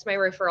gifts to my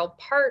referral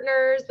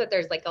partners, but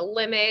there's like a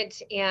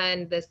limit,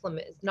 and this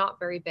limit is not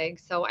very big.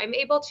 So I'm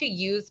able to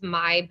use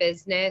my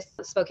business,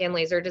 Spokane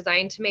Laser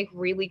Design, to make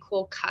really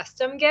cool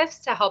custom gifts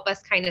to help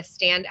us kind of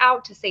stand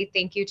out, to say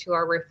thank you to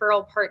our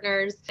referral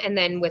partners. And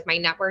then with my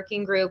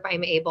networking group,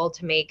 I'm able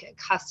to make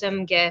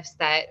custom gifts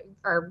that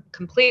are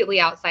completely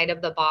outside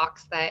of the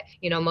box that,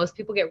 most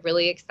people get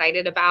really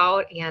excited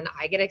about. And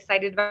I get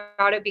excited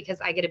about it because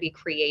I get to be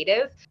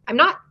creative.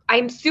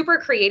 I'm super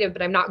creative,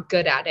 but I'm not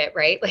good at it,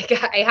 right? Like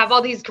I have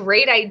all these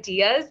great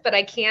ideas, but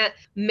I can't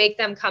make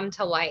them come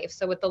to life.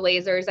 So with the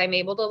lasers, I'm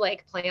able to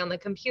like play on the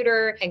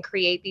computer and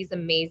create these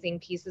amazing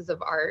pieces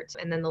of art.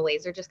 And then the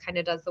laser just kind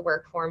of does the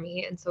work for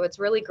me. And so it's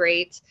really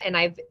great. And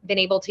I've been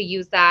able to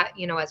use that,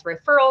 as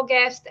referral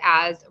gifts,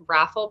 as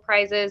raffle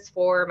prizes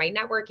for my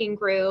networking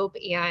group,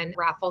 and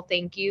raffle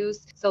thank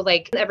yous. So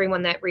like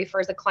everyone that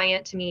refers a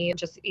client to me,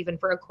 just even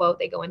for a quote,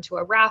 they go into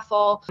a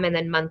raffle. And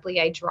then monthly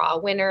I draw a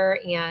winner,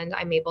 and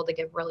I'm able to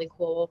give really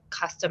cool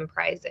custom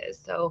prizes.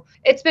 So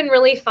it's been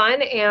really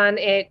fun, and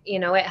it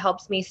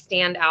helps me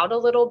stand out a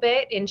little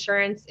bit.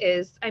 Insurance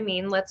is,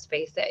 let's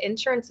face it,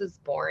 insurance is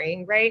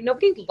boring, right?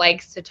 Nobody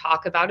likes to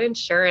talk about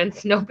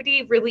insurance.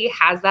 Nobody really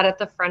has that at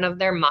the front of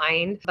their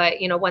mind. But,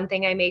 one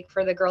thing I make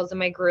for the girls in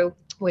my group,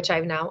 which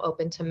I've now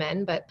opened to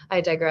men, but I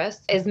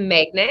digress, is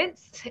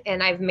magnets.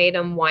 And I've made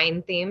them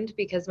wine themed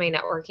because my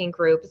networking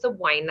group is a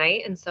wine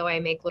night. And so I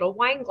make little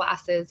wine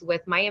glasses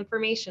with my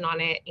information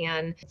on it,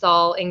 and it's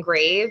all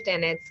engraved,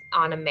 and it's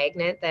on a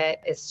magnet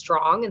that is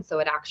strong. And so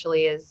it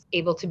actually is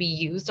able to be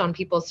used on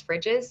people's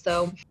fridges.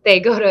 So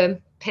they go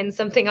to pin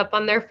something up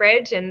on their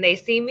fridge and they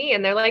see me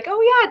and they're like,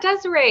 oh yeah,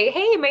 Dezirea,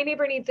 hey, my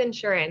neighbor needs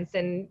insurance.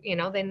 And,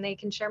 then they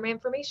can share my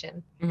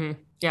information. Mm-hmm.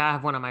 Yeah, I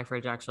have one on my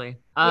fridge actually.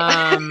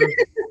 Yeah.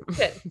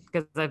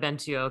 Because I've been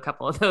to a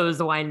couple of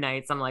those wine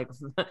nights. I'm like,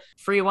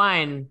 free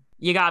wine.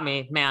 You got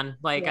me, man.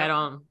 Like, yeah. I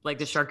don't like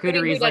the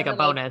charcuterie is like a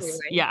bonus.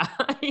 Like yeah.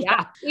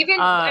 Yeah. Even,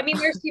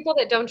 there's people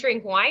that don't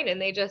drink wine, and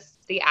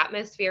the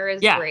atmosphere is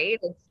great.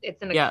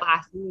 It's in a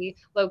classy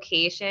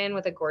location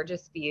with a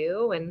gorgeous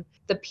view, and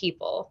the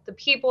people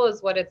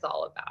is what it's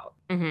all about.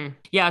 Mm-hmm.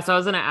 Yeah. So I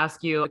was going to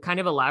ask you,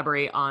 kind of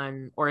elaborate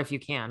on, or if you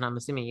can, I'm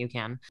assuming you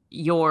can,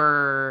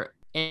 your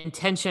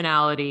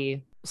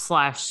intentionality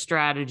 /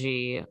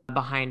 strategy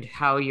behind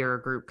how your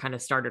group kind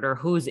of started, or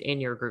who's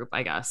in your group,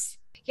 I guess.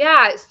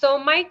 Yeah. So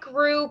my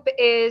group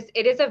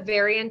it is a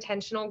very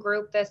intentional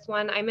group. This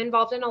one, I'm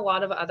involved in a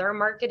lot of other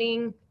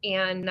marketing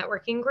and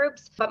networking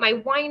groups, but my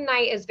wine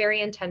night is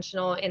very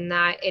intentional in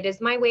that it is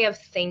my way of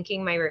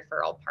thanking my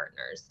referral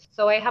partners.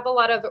 So I have a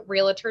lot of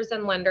realtors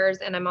and lenders,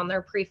 and I'm on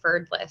their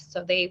preferred list.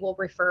 So they will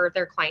refer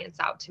their clients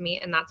out to me,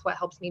 and that's what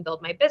helps me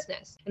build my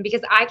business. And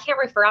because I can't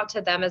refer out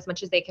to them as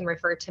much as they can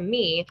refer to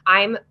me,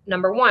 I'm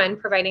number one,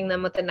 providing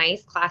them with a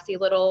nice, classy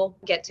little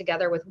get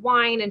together with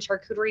wine and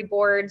charcuterie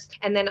boards.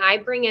 And then I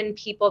bring in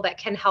people that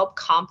can help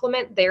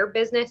complement their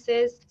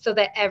businesses so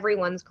that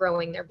everyone's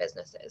growing their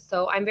businesses.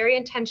 So I'm very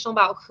intentional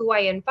about who I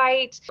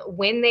invite,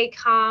 when they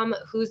come,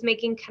 who's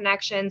making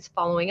connections,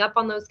 following up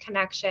on those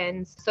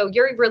connections. So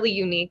you're really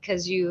unique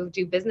because you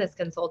do business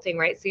consulting,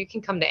 right? So you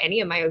can come to any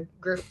of my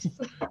groups.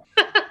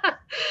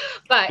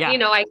 But,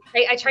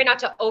 I try not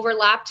to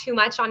overlap too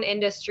much on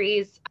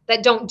industries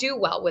that don't do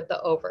well with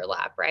the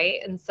overlap, right?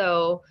 And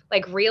so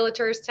like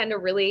realtors tend to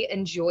really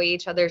enjoy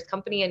each other's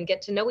company and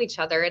get to know each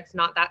other. It's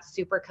not that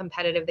super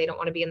competitive. They don't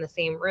want to be in the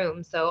same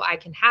room. So I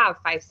can have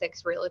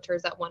 5-6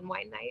 realtors at one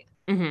wine night.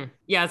 Mm-hmm.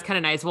 Yeah, it's kind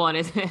of nice. Well, and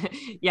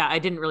I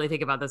didn't really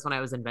think about this when I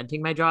was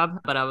inventing my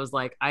job, but I was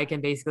like, I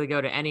can basically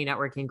go to any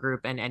networking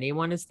group and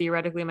anyone is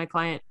theoretically my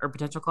client or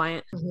potential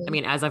client. Mm-hmm. I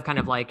mean, as I've kind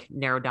of like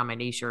narrowed down my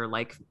niche or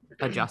like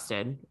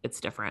adjusted, it's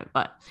different.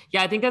 But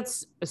yeah, I think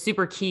that's a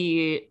super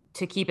key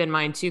to keep in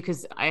mind too,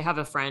 because I have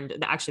a friend,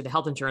 actually the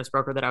health insurance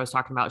broker that I was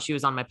talking about, she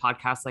was on my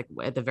podcast like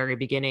at the very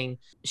beginning.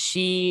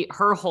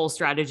 Her whole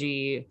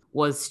strategy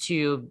was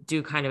to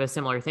do kind of a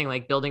similar thing,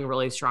 like building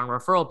really strong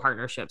referral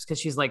partnerships, because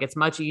she's like, it's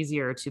much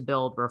easier to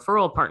build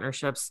referral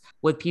partnerships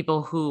with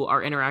people who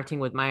are interacting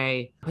with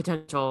my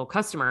potential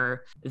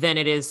customer than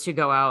it is to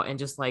go out and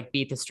just like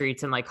beat the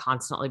streets and like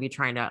constantly be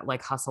trying to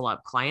like hustle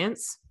up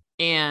clients.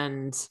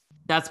 And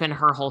that's been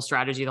her whole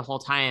strategy the whole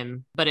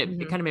time. But it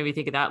kind of made me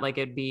think of that, like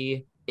it'd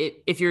be,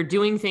 if you're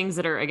doing things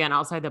that are, again,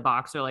 outside the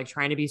box or like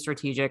trying to be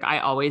strategic, I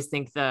always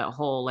think the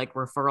whole like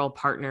referral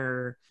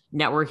partner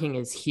networking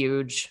is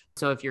huge.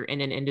 So if you're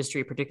in an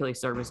industry, particularly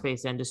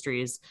service-based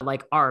industries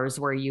like ours,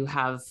 where you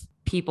have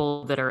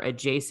people that are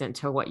adjacent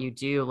to what you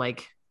do,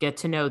 like get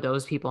to know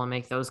those people and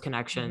make those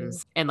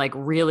connections and like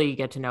really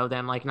get to know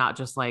them, like not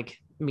just like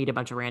meet a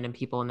bunch of random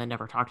people and then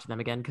never talk to them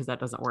again, because that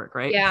doesn't work,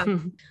 right? Yeah.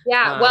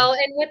 Yeah. Well,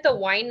 and with the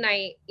wine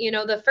night,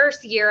 the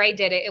first year I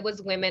did it, it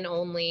was women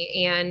only.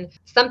 And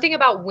something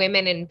about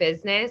women in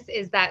business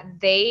is that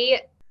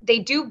they they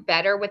do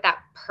better with that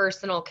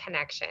personal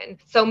connection.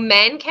 So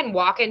men can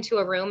walk into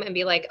a room and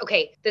be like,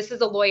 okay, this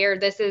is a lawyer,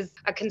 this is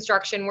a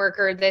construction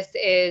worker, this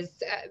is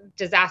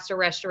disaster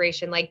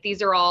restoration. Like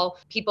these are all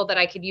people that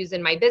I could use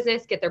in my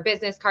business, get their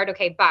business card.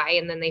 Okay, bye.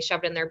 And then they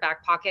shove it in their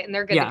back pocket and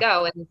they're good to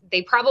go. And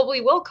they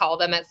probably will call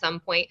them at some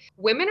point.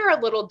 Women are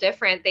a little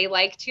different. They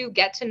like to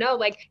get to know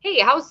like, hey,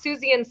 how's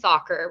Susie in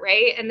soccer,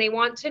 right? And they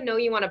want to know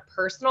you on a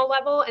personal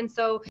level. And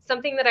so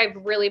something that I've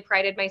really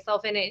prided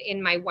myself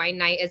in my wine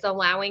night is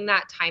allowing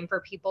that time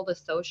for people to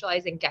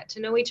socialize and get to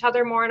know each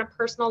other more on a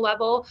personal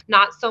level,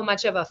 not so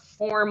much of a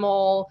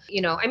formal,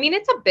 I mean,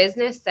 it's a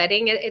business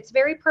setting. It's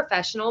very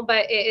professional,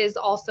 but it is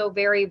also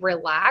very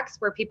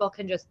relaxed where people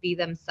can just be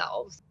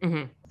themselves.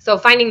 Mm-hmm. So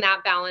finding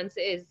that balance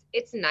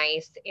it's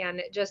nice.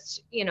 And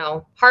just,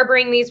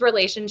 harboring these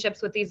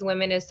relationships with these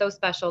women is so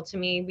special to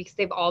me because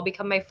they've all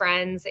become my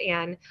friends.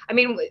 And I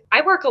mean, I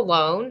work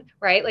alone,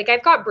 right? Like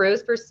I've got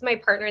Bruce is my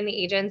partner in the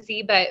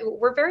agency, but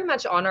we're very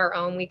much on our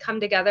own. We come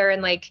together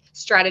and like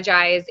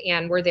strategize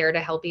and we're there to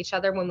help each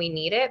other when we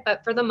need it.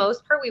 But for the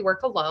most part, we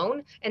work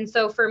alone. And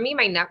so for me,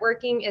 my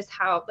networking is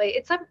how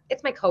like,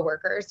 it's my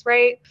coworkers,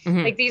 right?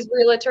 Mm-hmm. Like these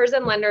realtors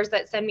and lenders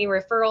that send me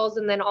referrals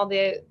and then all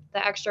the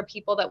extra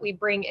people that we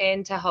bring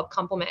in to help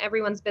complement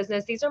everyone's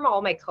business. These are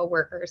all my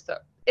coworkers. So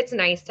it's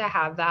nice to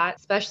have that,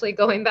 especially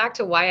going back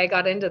to why I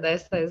got into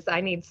this, is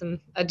I need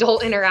some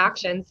adult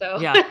interaction. So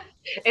yeah.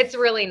 It's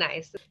really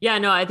nice. Yeah,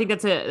 no, I think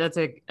that's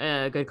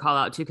a good call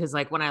out too. Cause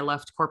like when I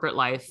left corporate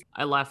life,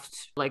 I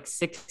left like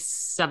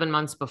 6-7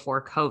 months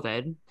before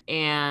COVID,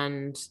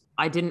 and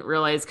I didn't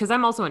realize, cause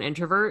I'm also an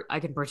introvert. I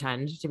can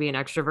pretend to be an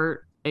extrovert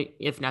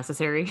if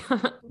necessary,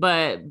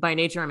 but by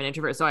nature, I'm an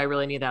introvert. So I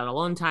really need that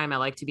alone time. I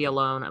like to be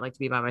alone. I like to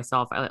be by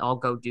myself. I'll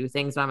go do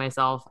things by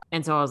myself.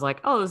 And so I was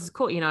like, oh, this is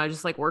cool. I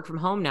just like work from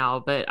home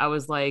now, but I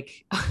was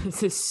like,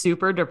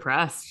 super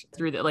depressed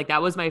through that. Like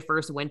that was my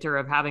first winter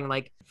of having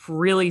like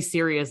really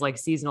serious, like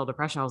seasonal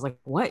depression. I was like,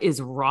 what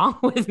is wrong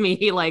with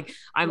me? Like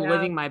I'm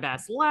living my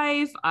best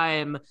life.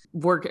 I'm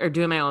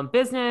doing my own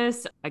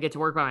business. I get to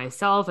work by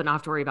myself and not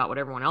have to worry about what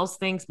everyone else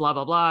thinks, blah,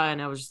 blah, blah.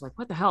 And I was just like,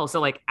 what the hell?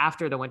 So like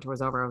after the winter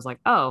was over, I was like,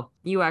 oh,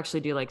 you actually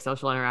do like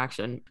social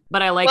interaction.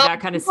 But I like that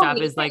kind of stuff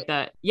is like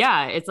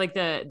it's like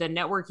the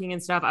networking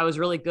and stuff. I was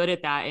really good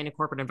at that in a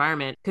corporate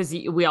environment because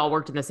we all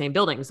worked in the same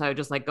building. So I would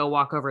just like go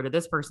walk over to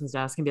this person's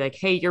desk and be like,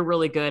 hey, you're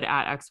really good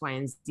at X, Y,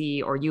 and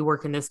Z, or you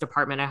work in this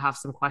department. I have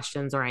some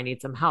questions or I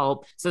need some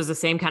help. So it's the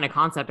same kind of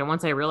concept. And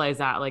once I realized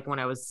that, like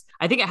I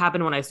think it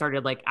happened when I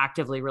started like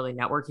actively really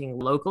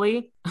networking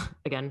locally,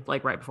 again,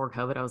 like right before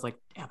COVID, I was like,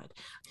 damn it.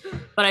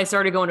 But I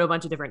started going to a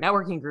bunch of different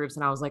networking groups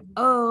and I was like,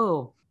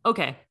 oh,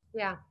 okay.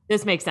 Yeah,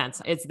 this makes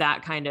sense. It's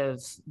that kind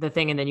of the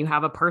thing. And then you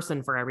have a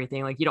person for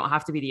everything. Like you don't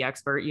have to be the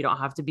expert. You don't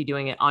have to be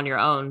doing it on your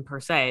own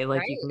per se.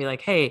 Like you can be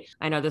like, hey,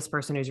 I know this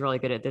person who's really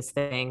good at this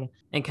thing,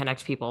 and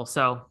connect people.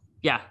 So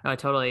yeah, no, I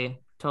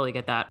totally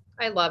get that.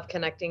 I love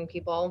connecting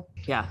people.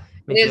 Yeah.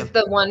 It is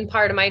the one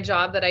part of my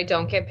job that I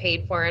don't get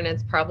paid for. And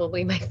it's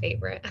probably my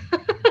favorite.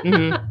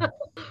 Mm-hmm.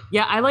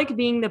 Yeah. I like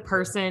being the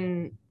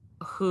person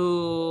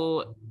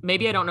who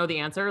maybe I don't know the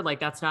answer. Like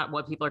that's not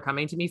what people are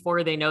coming to me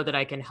for. They know that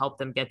I can help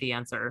them get the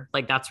answer.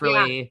 Like that's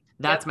really,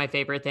 that's my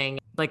favorite thing.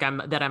 Like I'm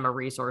a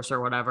resource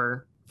or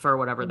whatever for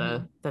whatever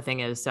the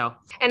thing is. So,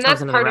 and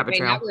that's part of my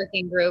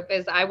networking group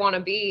is I want to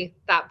be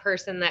that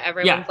person that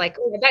everyone's like,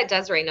 oh, I bet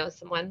Desiree knows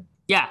someone.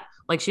 Yeah.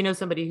 Like she knows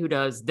somebody who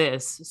does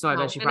this. So I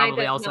bet she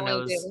probably also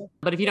knows,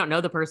 but if you don't know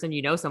the person,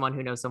 you know someone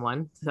who knows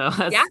someone. So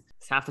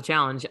that's half the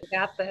challenge. I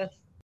got this.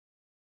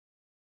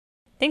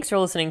 Thanks for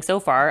listening so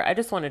far. I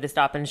just wanted to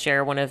stop and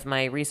share one of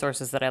my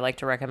resources that I like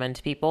to recommend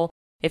to people.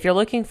 If you're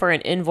looking for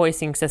an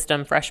invoicing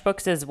system,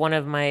 FreshBooks is one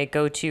of my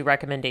go-to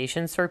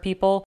recommendations for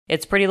people.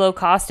 It's pretty low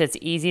cost. It's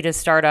easy to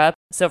start up.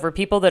 So for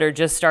people that are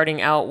just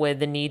starting out with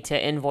the need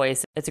to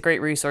invoice, it's a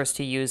great resource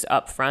to use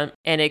up front,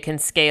 and it can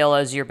scale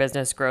as your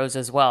business grows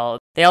as well.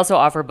 They also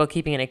offer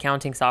bookkeeping and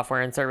accounting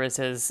software and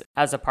services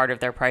as a part of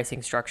their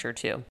pricing structure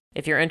too.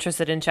 If you're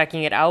interested in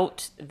checking it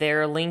out,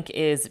 their link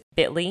is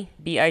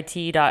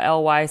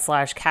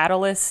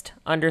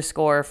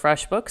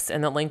bit.ly/catalyst_FreshBooks,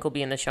 and the link will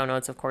be in the show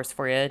notes, of course,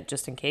 for you,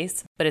 just in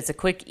case. But it's a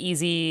quick,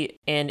 easy,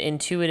 and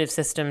intuitive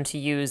system to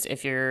use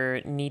if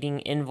you're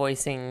needing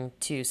invoicing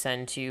to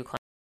send to clients.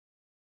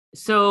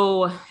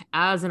 So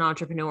as an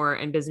entrepreneur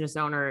and business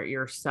owner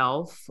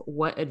yourself,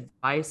 what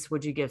advice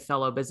would you give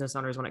fellow business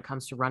owners when it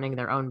comes to running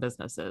their own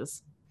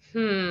businesses?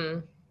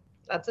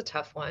 That's a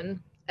tough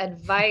one.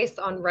 Advice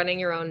on running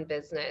your own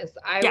business.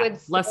 I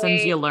would say,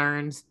 lessons you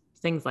learned,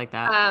 things like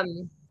that.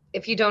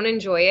 If you don't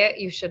enjoy it,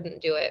 you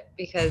shouldn't do it,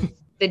 because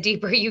the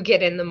deeper you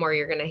get in, the more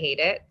you're going to hate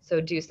it.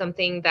 So do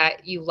something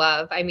that you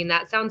love. I mean,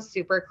 that sounds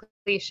super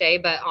cliche,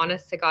 but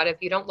honest to God, if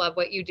you don't love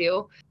what you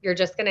do, you're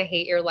just going to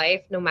hate your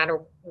life no matter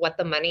what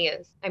the money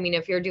is. I mean,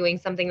 if you're doing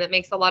something that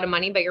makes a lot of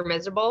money, but you're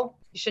miserable,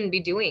 you shouldn't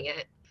be doing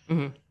it.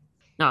 Mm-hmm.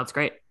 No, it's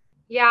great.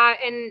 Yeah.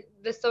 And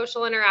the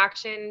social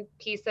interaction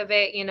piece of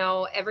it,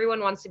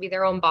 everyone wants to be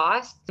their own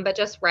boss, but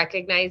just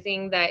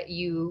recognizing that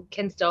you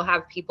can still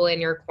have people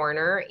in your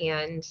corner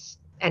and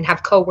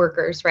have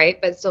coworkers, right?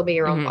 But still be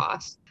your own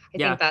boss. I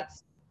Yeah. think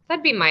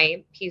that'd be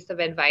my piece of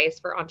advice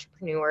for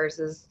entrepreneurs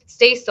is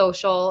stay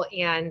social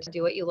and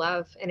do what you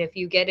love. And if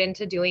you get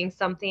into doing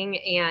something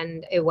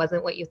and it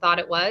wasn't what you thought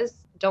it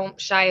was,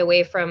 don't shy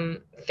away from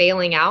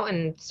failing out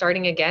and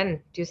starting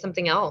again. Do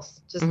something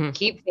else. Just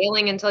keep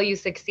failing until you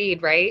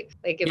succeed, right?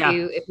 Like if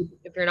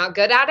you're not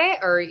good at it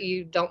or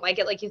you don't like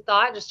it like you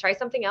thought, just try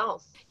something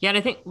else. Yeah. And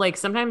I think like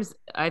sometimes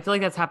I feel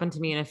like that's happened to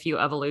me in a few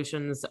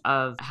evolutions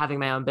of having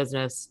my own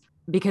business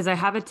because I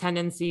have a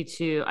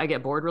tendency I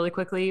get bored really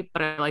quickly,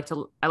 but I like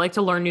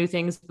to learn new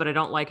things, but I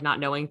don't like not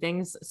knowing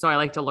things. So I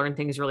like to learn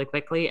things really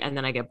quickly and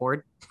then I get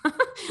bored.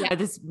 Yeah.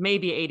 This may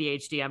be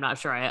ADHD. I'm not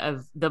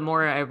sure. The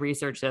more I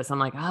research this, I'm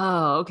like,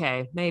 oh,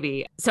 okay,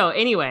 maybe. So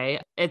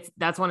anyway,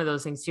 that's one of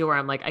those things too, where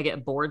I'm like, I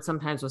get bored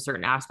sometimes with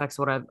certain aspects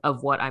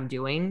of what I'm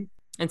doing.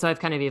 And so I've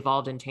kind of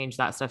evolved and changed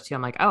that stuff too.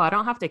 I'm like, oh, I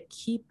don't have to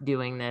keep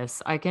doing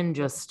this. I can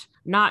just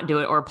not do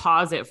it or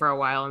pause it for a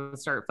while and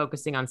start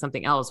focusing on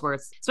something else where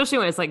it's, especially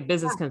when it's like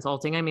business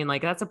consulting. I mean,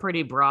 like that's a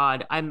pretty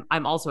broad, I'm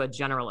also a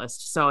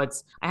generalist. So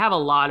I have a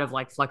lot of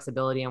like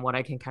flexibility in what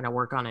I can kind of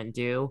work on and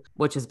do,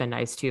 which has been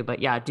nice too. But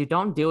yeah,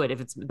 don't do it.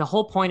 If it's the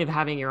whole point of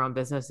having your own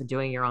business and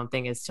doing your own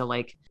thing is to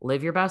like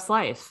live your best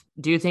life,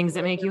 do things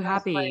that make you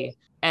happy.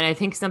 And I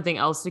think something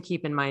else to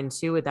keep in mind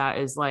too with that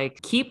is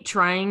like, keep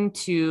trying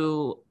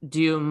to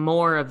do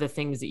more of the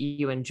things that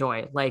you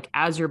enjoy. Like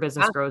as your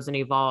business grows and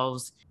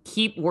evolves,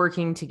 keep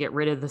working to get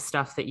rid of the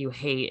stuff that you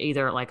hate,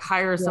 either like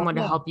hire someone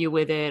to help you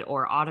with it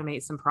or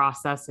automate some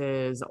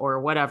processes or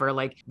whatever.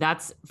 Like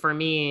that's for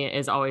me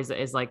is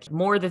like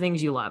more the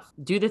things you love.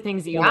 Do the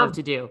things that you love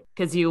to do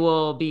because you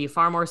will be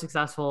far more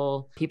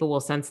successful. People will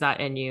sense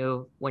that in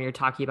you when you're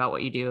talking about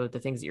what you do, the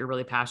things that you're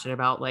really passionate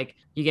about. Like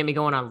you get me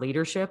going on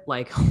leadership,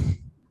 like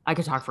I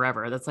could talk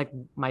forever. That's like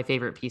my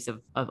favorite piece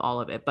of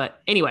all of it.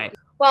 But anyway.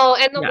 Well,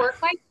 and the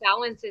work-life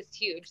balance is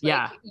huge.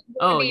 Like you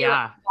want to be your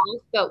own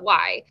boss, but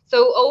why?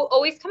 So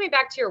always coming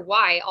back to your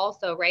why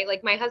also, right?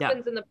 Like my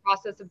husband's in the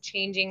process of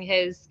changing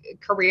his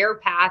career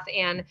path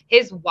and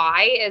his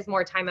why is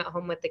more time at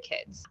home with the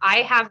kids.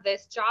 I have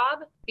this job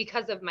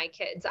because of my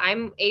kids.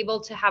 I'm able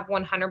to have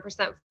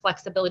 100%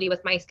 flexibility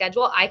with my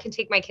schedule. I can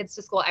take my kids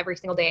to school every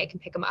single day. I can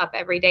pick them up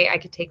every day. I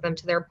could take them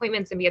to their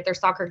appointments and be at their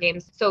soccer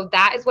games. So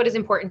that is what is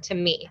important to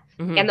me.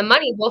 And the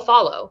money will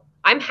follow.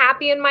 I'm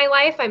happy in my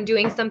life. I'm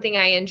doing something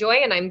I enjoy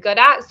and I'm good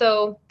at.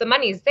 So the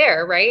money's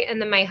there, right? And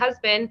then my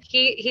husband,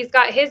 he's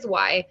got his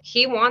why.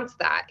 He wants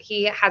that.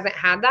 He hasn't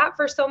had that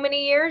for so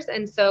many years.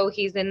 And so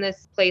he's in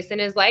this place in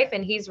his life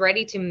and he's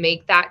ready to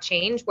make that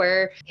change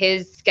where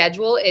his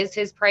schedule is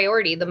his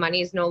priority. The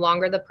money is no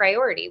longer the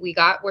priority. We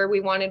got where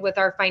we wanted with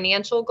our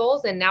financial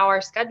goals and now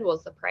our schedule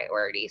is the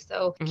priority.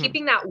 So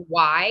keeping that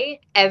why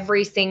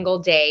every single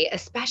day,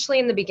 especially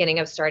in the beginning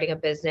of starting a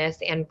business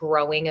and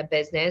growing a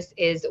business,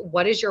 is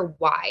what is your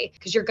why?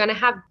 Because you're going to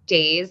have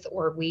days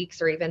or weeks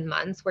or even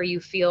months where you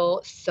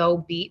feel so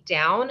beat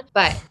down,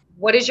 but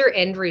what is your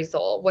end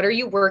result? What are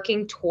you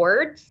working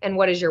towards? And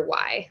what is your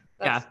why?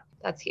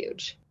 That's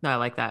huge. No, I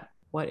like that.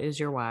 What is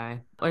your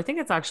why? Well, I think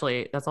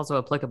that's also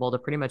applicable to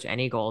pretty much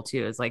any goal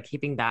too, is like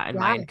keeping that in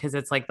mind. Cause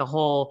it's like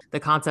the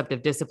concept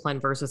of discipline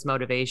versus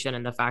motivation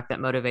and the fact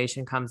that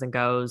motivation comes and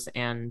goes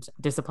and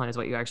discipline is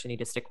what you actually need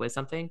to stick with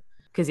something.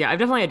 Cause I've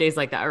definitely had days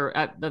like that or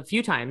a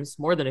few times,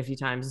 more than a few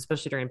times,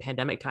 especially during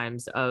pandemic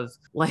times of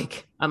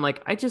like, I'm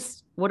like,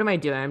 what am I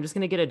doing? I'm just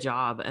going to get a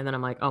job. And then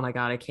I'm like, oh my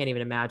God, I can't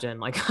even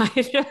imagine. Like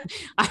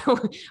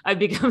I've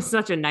become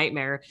such a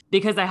nightmare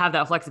because I have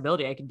that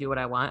flexibility. I can do what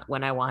I want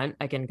when I want.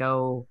 I can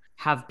go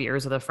have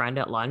beers with a friend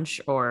at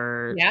lunch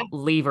or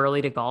leave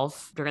early to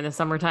golf during the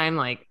summertime.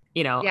 Like,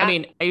 I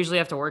mean, I usually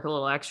have to work a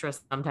little extra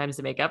sometimes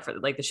to make up for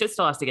like the shit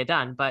still has to get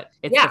done, but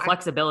it's the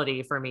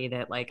flexibility for me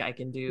that like I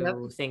can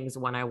do things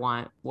when I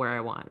want, where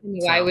I want.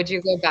 Why would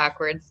you go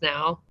backwards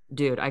now?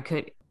 Dude,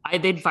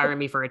 they'd fire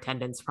me for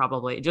attendance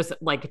probably, just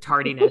like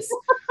tardiness.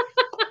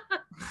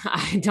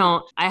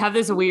 I have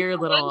this weird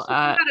little,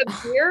 a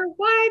beer?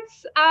 What?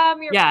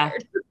 You're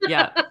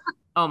fired.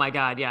 Oh my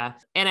God. Yeah.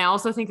 And I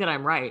also think that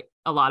I'm right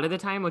a lot of the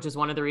time, which is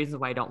one of the reasons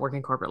why I don't work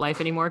in corporate life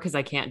anymore. Cause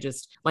I can't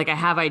just like, I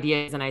have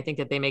ideas and I think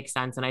that they make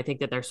sense and I think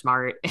that they're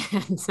smart.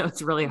 And so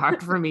it's really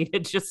hard for me to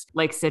just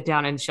like sit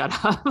down and shut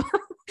up.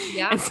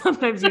 And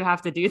sometimes you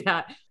have to do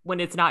that when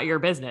it's not your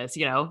business.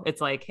 It's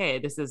like, hey,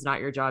 this is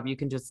not your job. You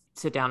can just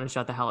sit down and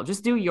shut the hell up.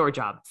 Just do your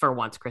job for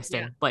once,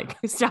 Kristen. Like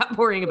stop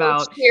worrying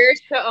about. Cheers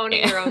to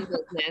owning your own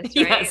business, right?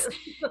 Yes.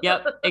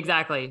 Yep,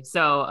 exactly.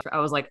 So I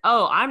was like,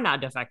 oh, I'm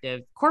not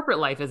defective. Corporate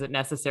life isn't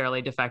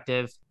necessarily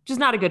defective, just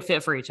not a good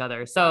fit for each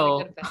other.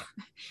 So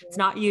it's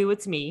not you,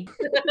 it's me.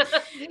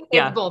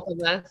 It's both of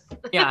us.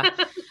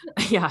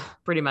 Yeah,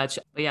 pretty much.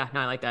 But yeah,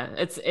 no, I like that.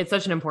 It's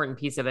such an important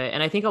piece of it.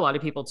 And I think a lot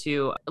of people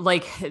too,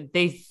 like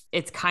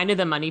it's kind of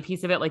the money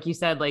piece of it. Like you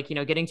said, like,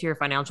 getting to your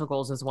financial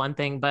goals is one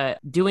thing, but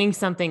doing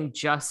something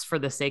just for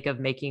the sake of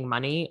making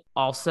money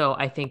also,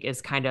 I think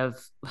is kind of,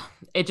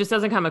 it just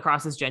doesn't come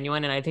across as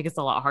genuine. And I think it's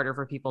a lot harder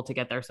for people to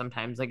get there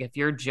sometimes. Like if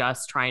you're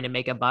just trying to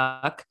make a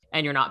buck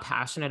and you're not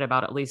passionate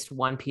about at least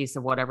one piece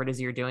of whatever it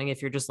is you're doing,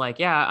 if you're just like,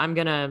 I'm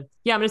going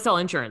to sell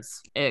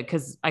insurance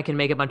because I can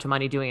make a bunch of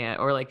money doing it.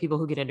 Or like people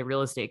who get into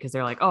real estate because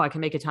they're like, oh, I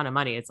can make a ton of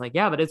money. It's like,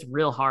 yeah, but it's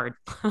real hard.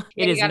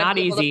 It is not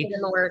easy. Put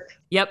in the work.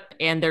 Yep.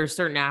 And there's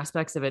certain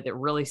aspects of it that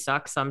really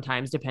suck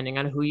sometimes, depending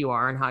on who you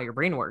are and how your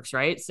brain works.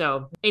 Right.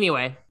 So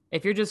anyway,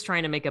 if you're just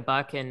trying to make a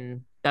buck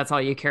and that's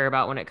all you care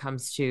about when it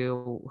comes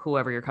to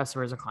whoever your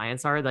customers and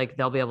clients are, like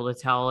they'll be able to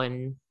tell,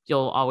 and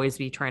you'll always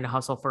be trying to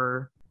hustle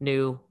for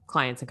new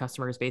clients and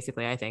customers,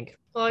 basically, I think.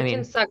 Well, it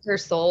can suck your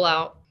soul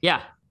out.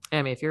 Yeah.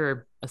 I mean, if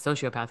you're a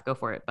sociopath, go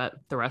for it. But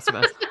the rest of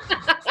us,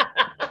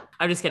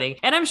 I'm just kidding.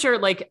 And I'm sure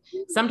like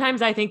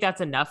sometimes I think that's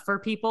enough for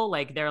people.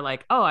 Like they're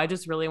like, oh, I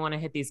just really want to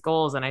hit these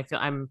goals and I feel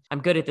I'm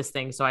good at this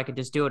thing. So I could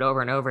just do it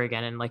over and over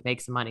again and like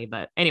make some money.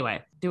 But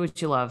anyway, do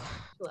what you love,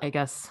 I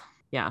guess.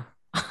 Yeah.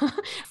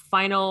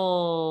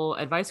 Final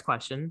advice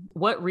question.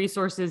 What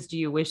resources do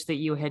you wish that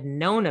you had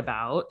known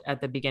about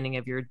at the beginning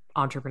of your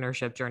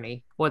entrepreneurship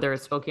journey, whether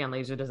it's Spokane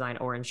laser design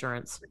or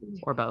insurance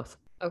or both?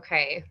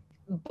 Okay.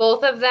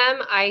 Both of them,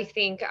 I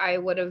think I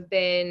would have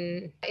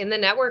been in the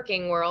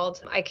networking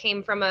world. I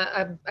came from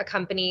a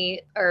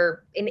company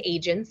or an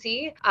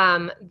agency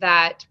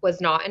that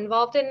was not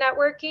involved in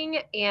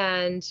networking.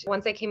 And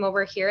once I came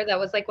over here, that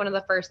was like one of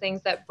the first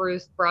things that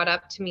Bruce brought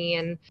up to me.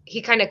 And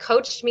he kind of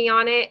coached me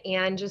on it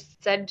and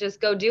just said,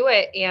 just go do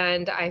it.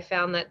 And I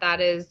found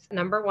that is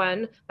number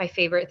one, my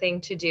favorite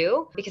thing to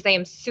do because I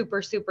am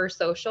super, super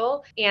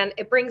social and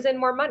it brings in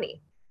more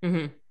money.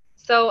 Mm-hmm.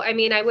 So, I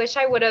mean, I wish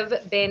I would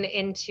have been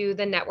into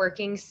the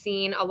networking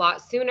scene a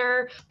lot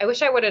sooner. I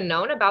wish I would have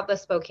known about the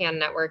Spokane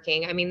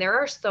networking. I mean, there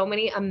are so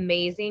many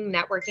amazing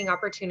networking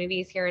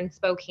opportunities here in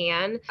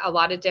Spokane. A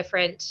lot of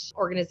different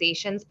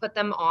organizations put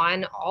them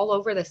on all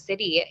over the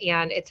city.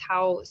 And it's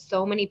how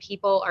so many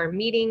people are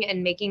meeting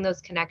and making those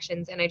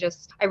connections. And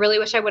I really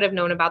wish I would have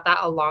known about that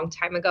a long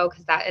time ago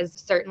because that has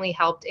certainly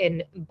helped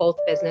in both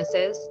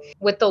businesses.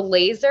 With the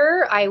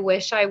laser, I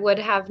wish I would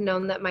have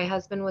known that my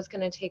husband was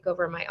going to take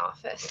over my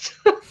office.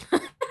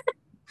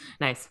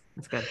 Nice.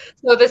 That's good.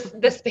 So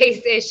the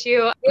space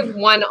issue, I have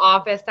one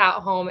office at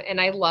home and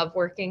I love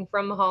working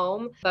from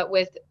home, but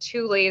with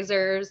two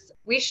lasers,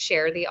 we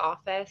share the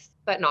office,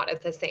 but not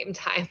at the same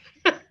time.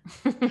 That's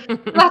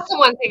the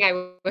one thing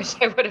I wish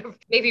I would have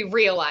maybe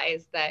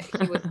realized that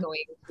he was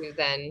going to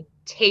then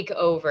take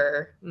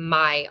over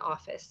my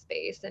office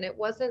space. And it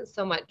wasn't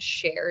so much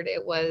shared.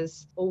 It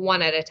was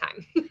one at a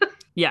time.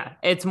 Yeah.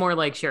 It's more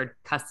like shared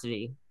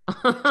custody.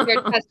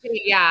 Shared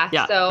custody,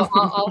 yeah. So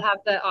I'll have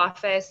the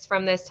office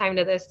from this time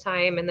to this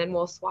time, and then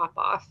we'll swap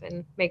off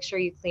and make sure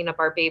you clean up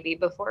our baby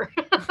before.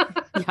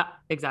 Yeah,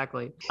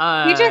 exactly.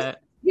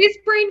 His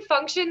brain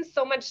functions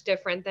so much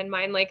different than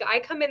mine. Like I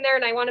come in there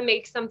and I want to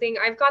make something.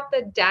 I've got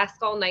the desk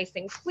all nice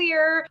and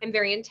clear. I'm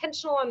very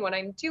intentional on what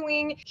I'm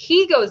doing.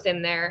 He goes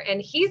in there and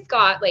he's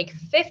got like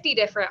 50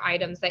 different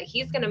items that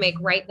he's going to make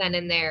right then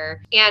and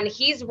there. And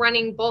he's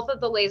running both of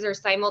the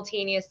lasers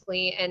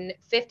simultaneously and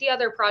 50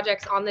 other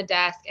projects on the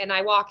desk. And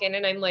I walk in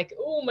and I'm like,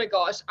 oh my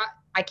gosh,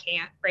 I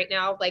can't right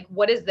now. Like,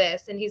 what is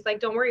this? And he's like,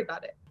 don't worry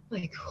about it.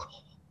 I'm like,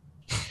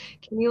 oh,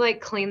 can you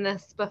like clean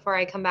this before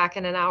I come back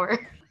in an hour?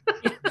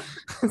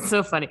 It's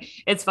so funny.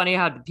 It's funny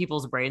how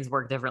people's brains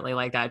work differently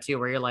like that too,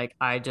 where you're like,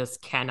 I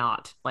just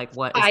cannot, like,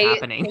 what is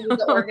happening?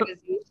 The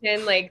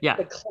organization, like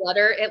the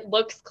clutter, it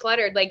looks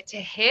cluttered. Like to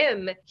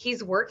him,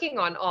 he's working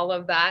on all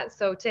of that.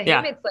 So to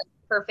him, it's like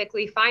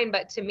perfectly fine.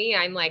 But to me,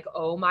 I'm like,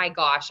 oh my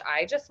gosh,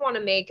 I just want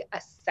to make a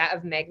set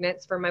of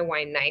magnets for my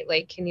wine night.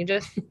 Like, can you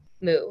just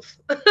move?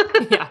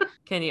 Yeah.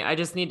 Can you? I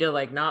just need to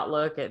like not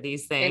look at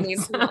these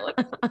things.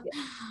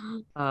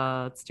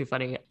 It's too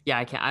funny. Yeah,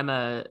 I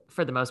can't.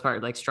 For the most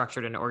part, like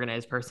structured and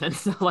organized person.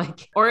 So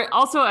like, or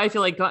also I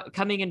feel like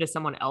coming into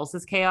someone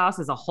else's chaos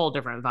is a whole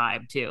different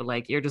vibe too.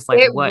 Like you're just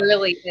like, what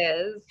really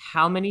is?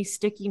 How many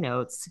sticky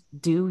notes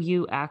do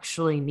you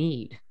actually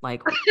need?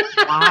 Like,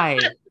 why?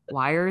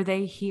 Why are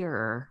they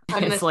here?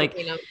 I'm a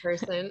sticky note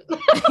person.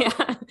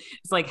 Yeah,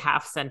 it's like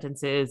half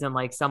sentences and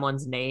like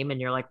someone's name, and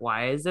you're like,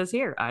 why is this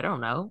here? I don't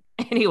know.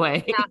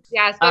 Anyway.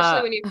 Yeah,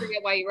 especially when you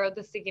forget why you wrote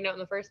the sticky note in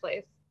the first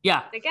place.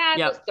 Yeah. Like,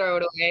 just throw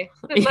it away.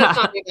 It must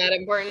not be that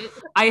important.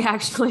 I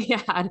actually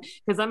had,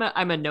 because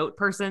I'm a note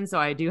person. So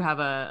I do have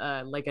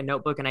a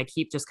notebook, and I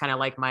keep just kind of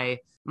like my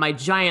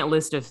giant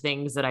list of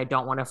things that I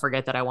don't want to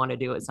forget that I want to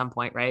do at some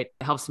point. Right.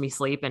 It helps me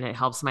sleep and it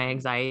helps my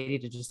anxiety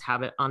to just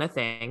have it on a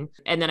thing.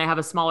 And then I have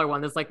a smaller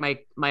one that's like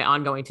my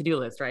ongoing to-do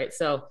list. Right.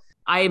 So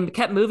I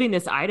kept moving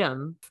this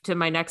item to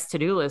my next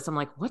to-do list. I'm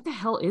like, what the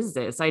hell is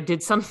this? I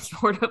did some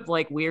sort of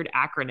like weird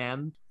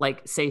acronym,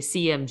 like say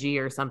CMG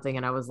or something.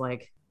 And I was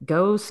like,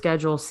 go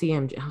schedule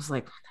CMG. I was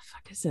like, what the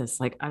fuck is this?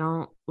 Like, I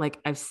don't like,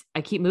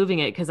 I keep moving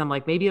it because I'm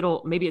like, maybe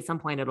at some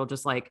point it'll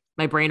just like,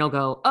 my brain will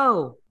go,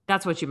 oh,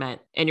 That's what you meant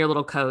in your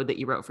little code that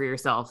you wrote for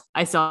yourself.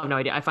 I still have no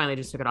idea. I finally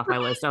just took it off my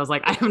list. I was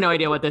like, I have no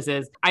idea what this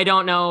is. I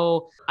don't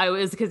know. I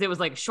was because it was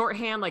like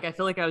shorthand. Like I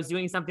feel like I was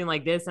doing something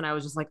like this, and I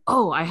was just like,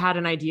 oh, I had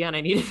an idea and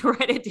I needed to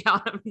write it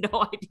down. I have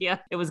no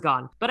idea. It was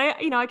gone. But I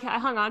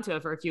hung on to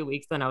it for a few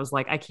weeks. Then I was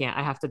like, I can't.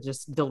 I have to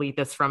just delete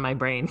this from my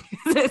brain.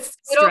 It's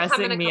It'll come in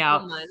stressing a me couple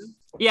out. of months.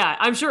 Yeah,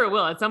 I'm sure it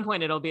will. At some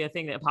point, it'll be a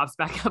thing that pops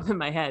back up in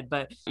my head.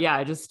 But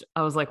yeah,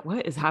 I was like,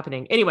 what is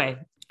happening? Anyway,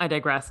 I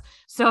digress.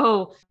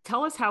 So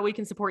tell us how we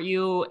can support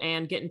you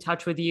and get in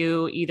touch with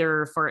you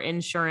either for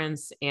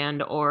insurance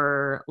and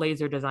or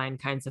laser design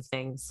kinds of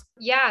things.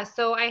 Yeah,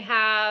 so I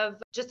have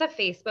just a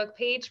Facebook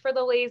page for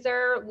the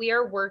laser. We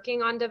are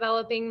working on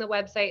developing the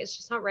website. It's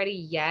just not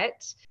ready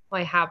yet. Well,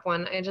 I have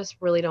one. I just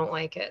really don't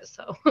like it.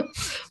 So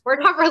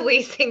we're not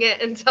releasing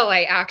it until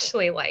I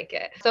actually like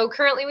it. So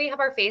currently we have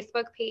our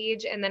Facebook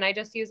page, and then I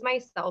just use my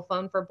cell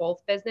phone for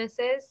both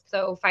businesses.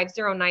 So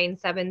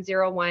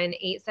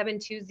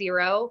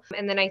 509-701-8720.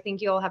 And then I think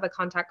you'll have a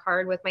contact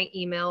card with my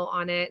email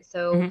on it.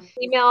 So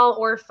email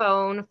or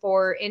phone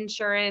for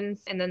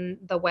insurance, and then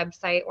the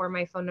website or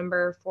my phone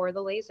number for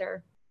the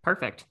laser.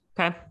 Perfect.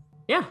 Okay.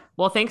 Yeah.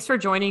 Well, thanks for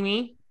joining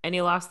me.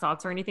 Any last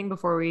thoughts or anything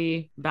before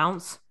we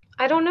bounce?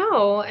 I don't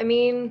know. I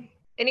mean,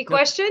 any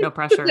question No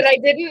pressure. that I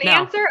didn't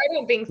answer? I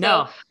don't think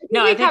so.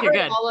 I think you're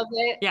good. All of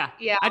it. Yeah.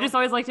 Yeah. I just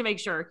always like to make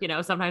sure,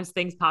 sometimes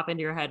things pop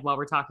into your head while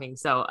we're talking.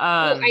 So,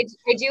 I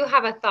do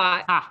have a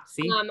thought.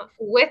 See,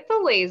 with the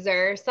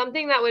laser,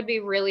 something that would be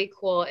really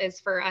cool is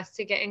for us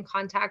to get in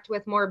contact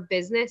with more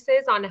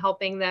businesses on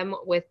helping them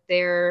with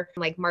their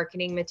like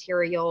marketing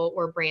material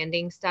or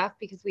branding stuff,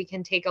 because we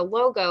can take a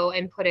logo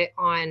and put it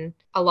on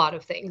a lot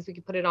of things. We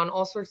could put it on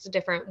all sorts of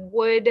different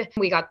wood.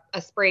 We got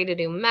a spray to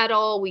do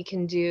metal. We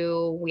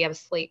have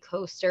slate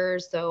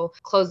coasters. So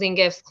closing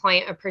gifts,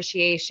 client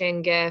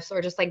appreciation gifts,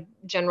 or just like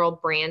general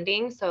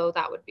branding. So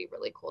that would be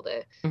really cool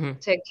to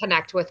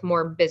connect with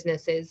more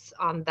businesses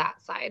on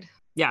that side.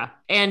 Yeah.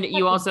 And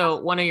you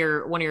also, one of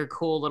your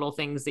cool little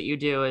things that you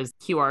do is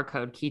QR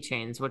code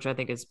keychains, which I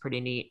think is pretty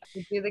neat.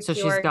 So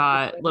she's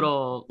got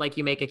little, like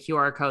you make a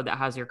QR code that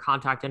has your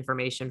contact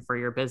information for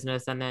your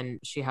business. And then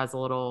she has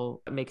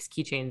makes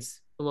keychains,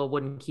 little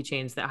wooden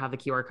keychains that have the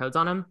QR codes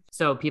on them.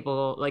 So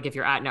people, like if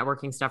you're at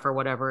networking stuff or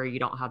whatever, you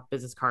don't have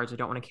business cards or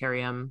don't want to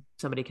carry them,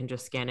 somebody can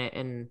just scan it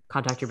and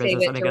contact your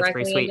business. I think that's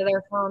pretty sweet. Into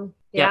their phone.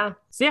 Yeah.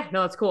 So yeah,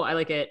 no, that's cool. I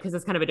like it because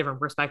it's kind of a different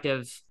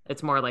perspective.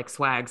 It's more like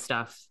swag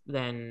stuff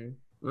than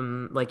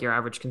like your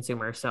average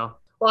consumer. So,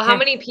 well, how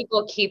many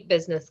people keep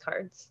business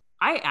cards?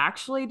 I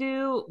actually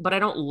do, but I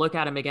don't look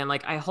at them again.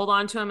 Like I hold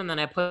on to them and then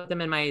I put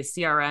them in my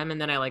CRM and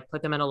then I like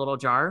put them in a little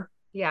jar.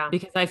 Yeah.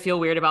 Because I feel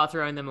weird about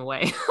throwing them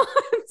away.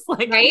 It's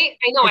like, right?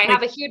 I know. I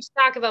have a huge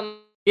stack of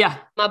them. Yeah.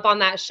 Up on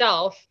that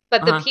shelf,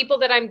 but the people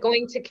that I'm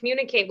going to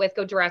communicate with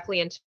go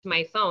directly into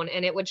my phone,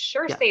 and it would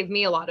save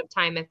me a lot of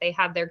time if they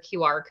had their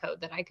QR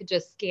code that I could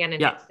just scan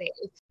and hit save.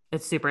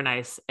 It's super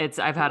nice.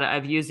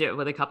 I've used it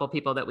with a couple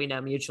people that we know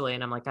mutually,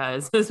 and I'm like,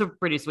 this is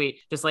pretty sweet.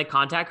 Just like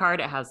contact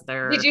card, it has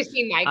their. Did you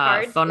see my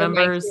cards? Phone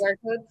numbers. My QR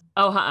codes?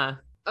 Oh,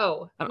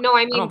 Oh, no,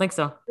 I mean, I don't think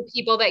so. The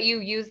people that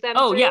you use them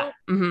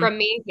from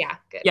me. Yeah,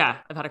 good. Yeah,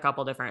 I've had a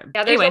couple different.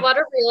 Yeah, there's a lot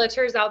of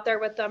realtors out there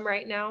with them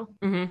right now.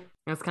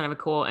 That's kind of a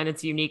cool, and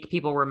it's unique.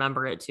 People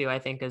remember it too, I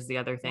think, is the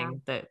other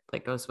thing that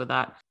goes with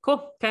that.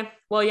 Cool. Okay.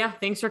 Well, yeah,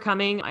 thanks for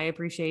coming. I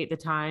appreciate the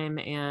time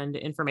and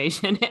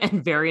information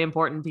and very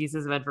important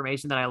pieces of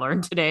information that I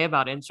learned today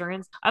about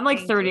insurance. I'm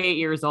like 38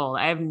 years old.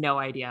 I have no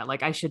idea.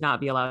 Like I should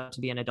not be allowed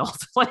to be an adult.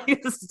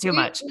 Like this is too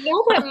much.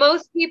 No, but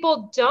most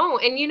people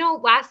don't. And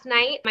last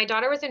night my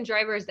daughter was in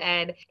driver's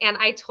ed and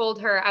I told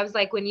her, I was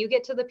like, when you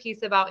get to the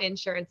piece about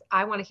insurance,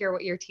 I want to hear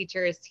what your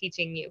teacher is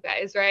teaching you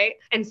guys. Right.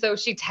 And so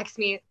she texts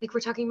me like,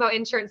 we're talking about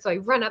insurance. So I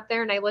run up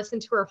there and I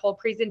listened to her whole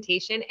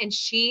presentation and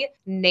she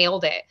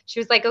nailed it. She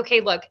was like,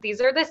 okay, look,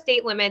 these are the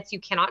state limits. You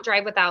cannot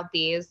drive without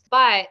these,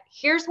 but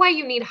here's why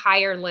you need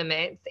higher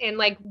limits, and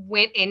like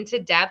went into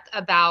depth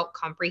about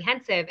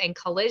comprehensive and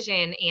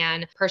collision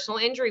and personal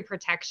injury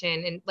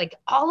protection and like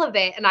all of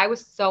it. And I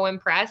was so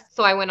impressed.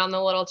 So I went on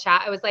the little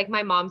chat. I was like,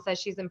 my mom says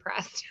she's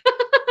impressed.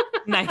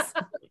 Nice.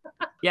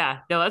 Yeah,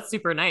 no, that's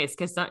super nice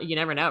because you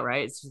never know,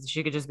 right?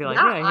 She could just be like,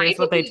 yeah, here's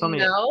what they told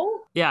me.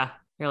 Yeah.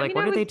 You're like,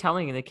 what are they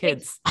telling the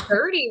kids? Like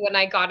 30 when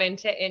I got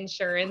into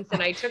insurance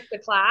and I took the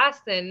class.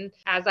 And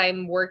as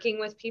I'm working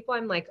with people,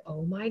 I'm like,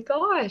 oh my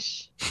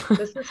gosh,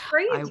 this is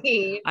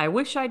crazy. I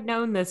wish I'd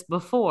known this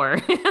before.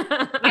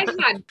 I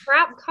had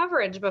crap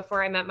coverage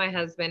before I met my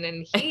husband,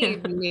 and he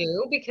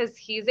knew because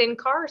he's in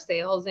car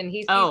sales and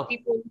he sees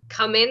people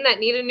come in that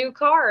need a new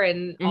car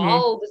and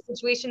all the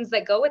situations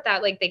that go with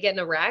that. Like they get in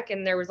a wreck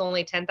and there was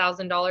only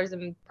 $10,000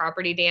 in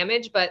property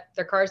damage, but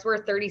their car's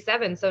worth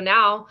 37. So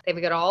now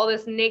they've got all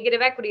this negative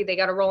equity. They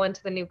got to roll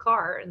into the new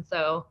car. And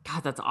so.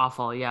 God, that's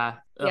awful. Yeah.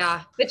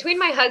 Yeah. Between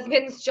my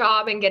husband's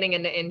job and getting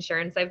into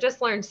insurance, I've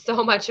just learned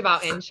so much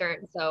about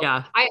insurance. So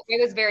Yeah. I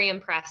was very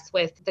impressed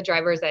with the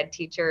driver's ed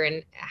teacher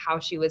and how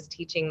she was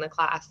teaching the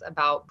class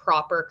about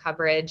proper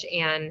coverage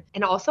and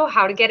also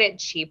how to get it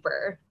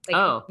cheaper.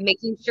 Like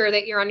making sure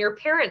that you're on your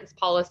parents'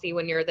 policy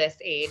when you're this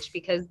age,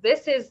 because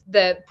this is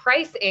the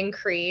price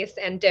increase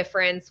and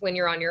difference when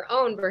you're on your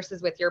own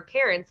versus with your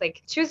parents.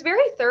 Like, she was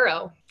very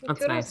thorough. That's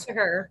Kudos nice. to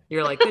her.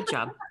 You're like, good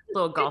job.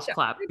 Little golf job.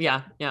 clap.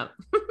 Yeah.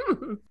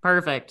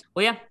 Perfect.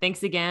 Well, yeah,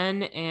 thanks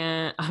again.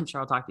 And I'm sure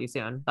I'll talk to you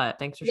soon, but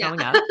thanks for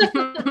showing up.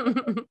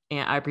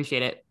 And I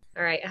appreciate it.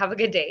 All right. Have a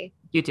good day.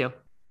 You too.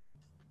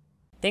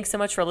 Thanks so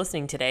much for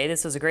listening today.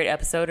 This was a great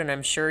episode, and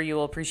I'm sure you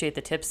will appreciate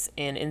the tips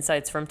and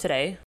insights from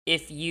today.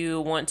 If you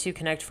want to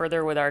connect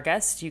further with our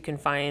guests, you can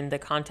find the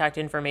contact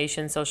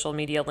information, social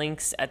media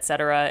links,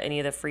 etc., any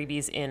of the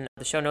freebies in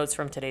the show notes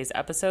from today's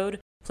episode.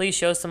 Please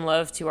show some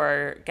love to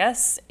our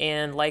guests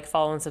and like,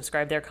 follow, and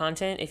subscribe their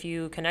content if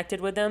you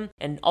connected with them.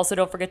 And also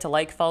don't forget to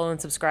like, follow,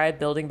 and subscribe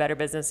Building Better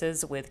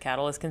Businesses with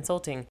Catalyst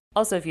Consulting.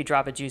 Also, if you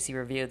drop a juicy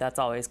review, that's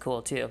always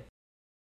cool too.